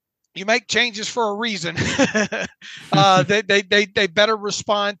 you make changes for a reason. They better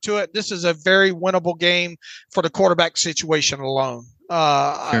respond to it. This is a very winnable game for the quarterback situation alone. Sure.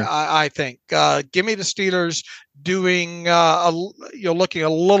 I think. Give me the Steelers doing, looking a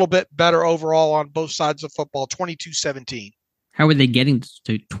little bit better overall on both sides of football. 22-17. How are they getting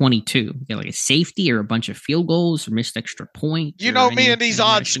to 22? Get like a safety or a bunch of field goals or missed extra point? You know me and these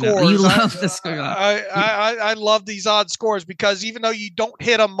odd scores. You love the score. I love these odd scores because even though you don't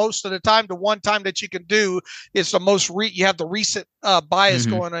hit them most of the time, the one time that you can do is the most you have the recent bias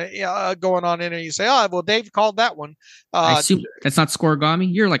going on in it. You say, oh, well, Dave called that one. I assume that's not scoregami.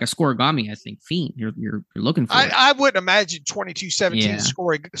 You're like a scoregami, I think, fiend. You're looking for it. I wouldn't imagine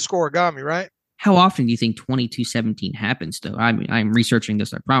 22-17 scoregami, right? How often do you think 22-17 happens, though? I mean, I'm researching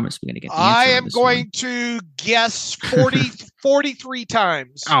this. I promise we're going to get the answer. I am going to guess 43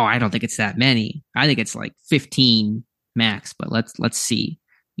 times. Oh, I don't think it's that many. I think it's like 15 max, but let's see.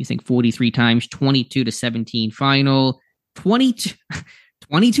 You think 43 times, 22-17 final,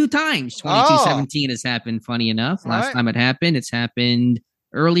 22 times, 22-17 has happened, funny enough. Last time it happened, it's happened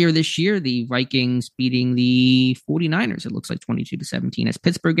earlier this year, the Vikings beating the 49ers. It looks like 22-17. Has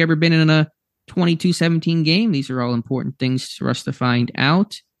Pittsburgh ever been in a 22-17 game? These are all important things for us to find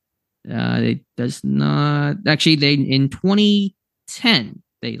out. It does not actually. They in 2010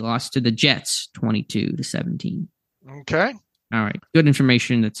 they lost to the Jets 22-17. Okay, all right, good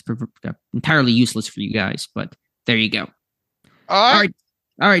information. That's entirely useless for you guys, but there you go. All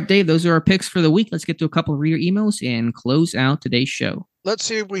right, Dave. Those are our picks for the week. Let's get to a couple of reader emails and close out today's show. Let's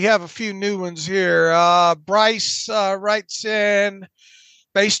see if we have a few new ones here. Bryce writes in.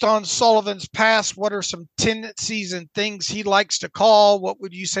 Based on Sullivan's past, what are some tendencies and things he likes to call? What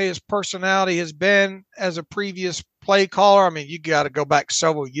would you say his personality has been as a previous play caller? I mean, you got to go back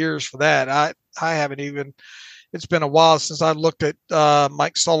several years for that. I haven't even – it's been a while since I looked at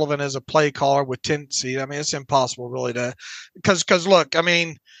Mike Sullivan as a play caller with tendency. I mean, it's impossible really to – because look, I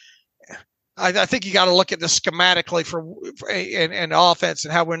mean – I think you got to look at this schematically and offense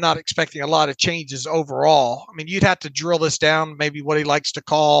and how we're not expecting a lot of changes overall. I mean, you'd have to drill this down, maybe what he likes to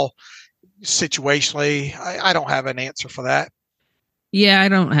call situationally. I don't have an answer for that. Yeah, I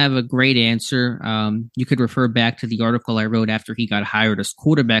don't have a great answer. You could refer back to the article I wrote after he got hired as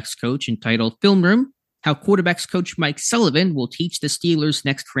quarterbacks coach entitled Film Room, How Quarterbacks Coach Mike Sullivan Will Teach the Steelers'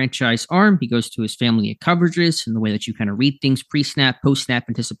 Next Franchise Arm. He goes to his family of coverages and the way that you kind of read things pre-snap, post-snap,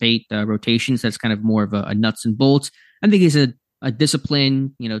 anticipate rotations. That's kind of more of a nuts and bolts. I think he's a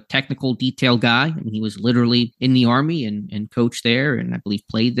disciplined, technical detail guy. I mean, he was literally in the Army and coached there and I believe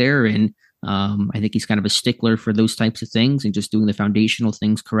played there. And I think he's kind of a stickler for those types of things and just doing the foundational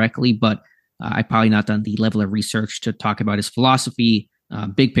things correctly. But I probably not done the level of research to talk about his philosophy,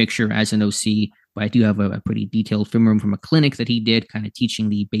 big picture as an OC. But I do have a pretty detailed film room from a clinic that he did, kind of teaching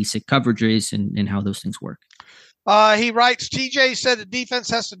the basic coverages and how those things work. He writes, TJ said the defense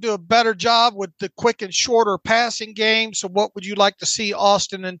has to do a better job with the quick and shorter passing game. So what would you like to see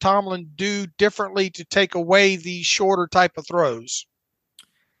Austin and Tomlin do differently to take away these shorter type of throws?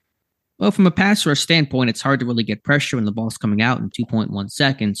 Well, from a pass rush standpoint, it's hard to really get pressure when the ball's coming out in 2.1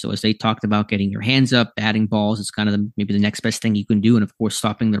 seconds. So as they talked about getting your hands up, batting balls is kind of maybe the next best thing you can do. And of course,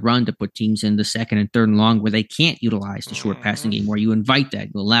 stopping the run to put teams in the second and third and long where they can't utilize the short passing game, where you invite that,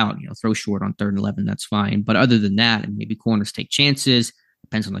 you allow it, throw short on 3rd and 11, that's fine. But other than that, and maybe corners take chances,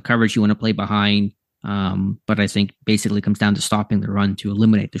 depends on the coverage you want to play behind. But I think basically it comes down to stopping the run to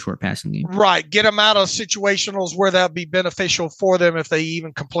eliminate the short passing game. Right. Get them out of situationals where that would be beneficial for them if they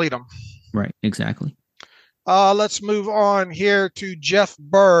even complete them. Right. Exactly. Let's move on here to Jeff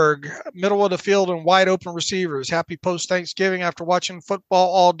Berg, middle of the field and wide open receivers. Happy post-Thanksgiving after watching football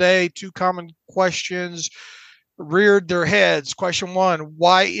all day. 2 common questions reared their heads. Question one,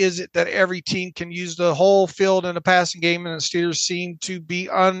 why is it that every team can use the whole field in a passing game and the Steelers seem to be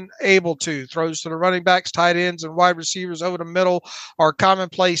unable to? Throws to the running backs, tight ends, and wide receivers over the middle are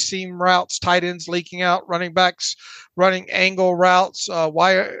commonplace. Seam routes, tight ends leaking out, running backs running angle routes.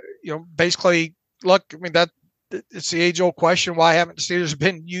 Basically, look, I mean, it's the age-old question. Why haven't the Steelers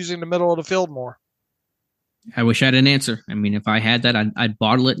been using the middle of the field more? I wish I had an answer. I mean, if I had that, I'd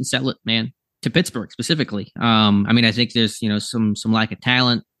bottle it and sell it, man. To Pittsburgh specifically. I think there's, some lack of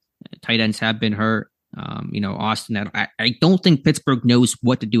talent. Tight ends have been hurt. Austin, I don't think Pittsburgh knows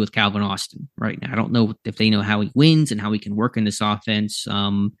what to do with Calvin Austin right now. I don't know if they know how he wins and how he can work in this offense.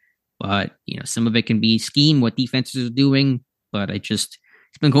 But some of it can be scheme, what defenses are doing, but it's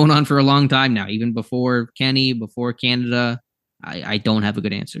been going on for a long time now, even before Kenny, before Canada. I don't have a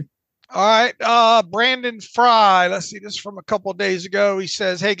good answer. All right. Brandon Fry, let's see, this is from a couple of days ago. He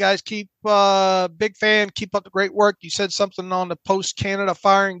says, hey guys, big fan, keep up the great work. You said something on the post-Canada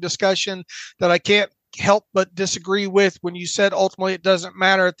firing discussion that I can't help but disagree with when you said ultimately it doesn't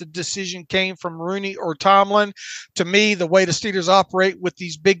matter if the decision came from Rooney or Tomlin. To me, the way the Steelers operate with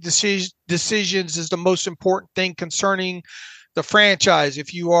these big decisions is the most important thing concerning the franchise.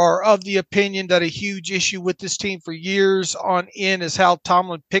 If you are of the opinion that a huge issue with this team for years on end is how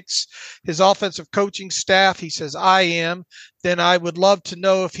Tomlin picks his offensive coaching staff, he says, I am, then I would love to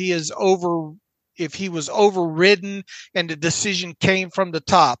know if he was overridden and the decision came from the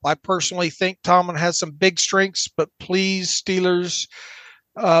top. I personally think Tomlin has some big strengths, but please, Steelers,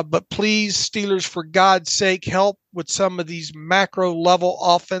 for God's sake, help with some of these macro level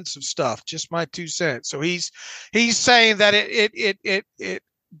offensive stuff. Just my 2 cents. So he's saying that it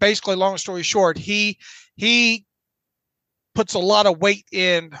basically, long story short, he puts a lot of weight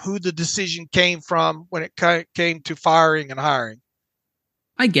in who the decision came from when it came to firing and hiring.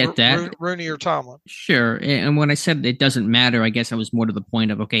 I get that. Rooney or Tomlin. Sure. And when I said it doesn't matter, I guess I was more to the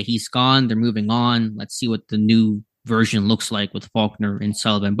point of, okay, he's gone. They're moving on. Let's see what the new version looks like with Faulkner and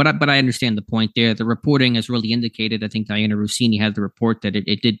Sullivan. But I understand the point there. The reporting has really indicated, I think Diana Rossini had the report that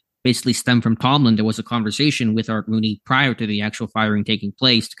it did basically stem from Tomlin. There was a conversation with Art Rooney prior to the actual firing taking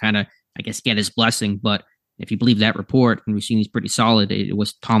place to kind of, I guess, get his blessing. But if you believe that report, and Rossini's pretty solid, it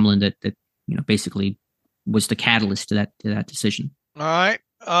was Tomlin that basically was the catalyst to that decision. All right.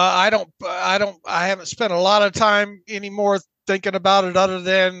 I haven't spent a lot of time anymore thinking about it other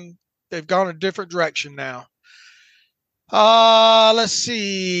than they've gone a different direction now. Let's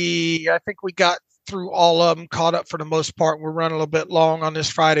see. I think we got through all of them, caught up for the most part. We're running a little bit long on this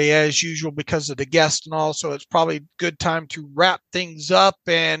Friday as usual because of the guest and all, so it's probably a good time to wrap things up.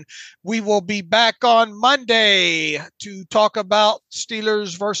 And we will be back on Monday to talk about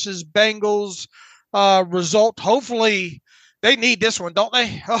Steelers versus Bengals result. Hopefully they need this one, don't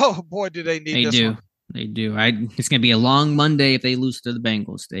they? Oh boy, do they need this one. They do. It's going to be a long Monday if they lose to the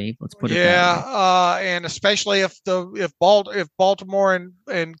Bengals, Dave. Let's put it that way. And especially if Baltimore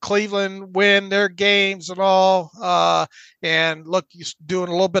and Cleveland win their games and all. And look, you're doing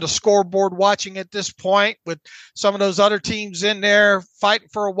a little bit of scoreboard watching at this point with some of those other teams in there fighting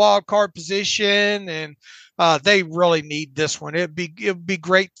for a wild card position, and they really need this one. It'd be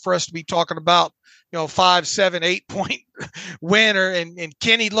great for us to be talking about 5, 7, 8 point winner and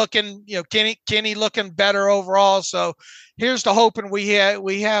Kenny looking, Kenny looking better overall. So here's the hope. And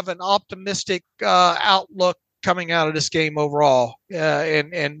we have an optimistic outlook coming out of this game overall.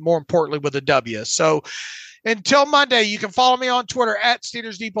 And more importantly with a W. So until Monday, you can follow me on Twitter at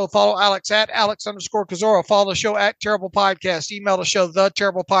Steelers Depot. Follow Alex at Alex_Kozora. Follow the show at Terrible Podcast. Email the show,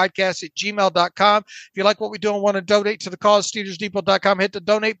 theterriblepodcast@gmail.com. If you like what we do and want to donate to the cause, SteelersDepot.com. Hit the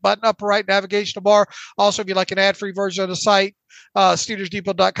donate button upper right navigational bar. Also, if you like an ad-free version of the site,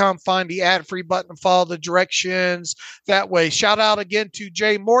 SteelersDepot.com. Find the ad-free button and follow the directions that way. Shout out again to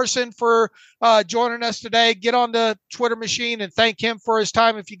Jay Morrison for joining us today. Get on the Twitter machine and thank him for his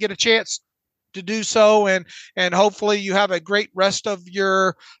time if you get a chance to do so, and hopefully you have a great rest of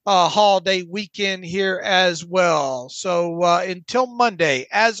your holiday weekend here as well. So until Monday,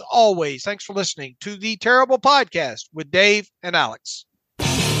 as always, thanks for listening to the Terrible Podcast with Dave and Alex.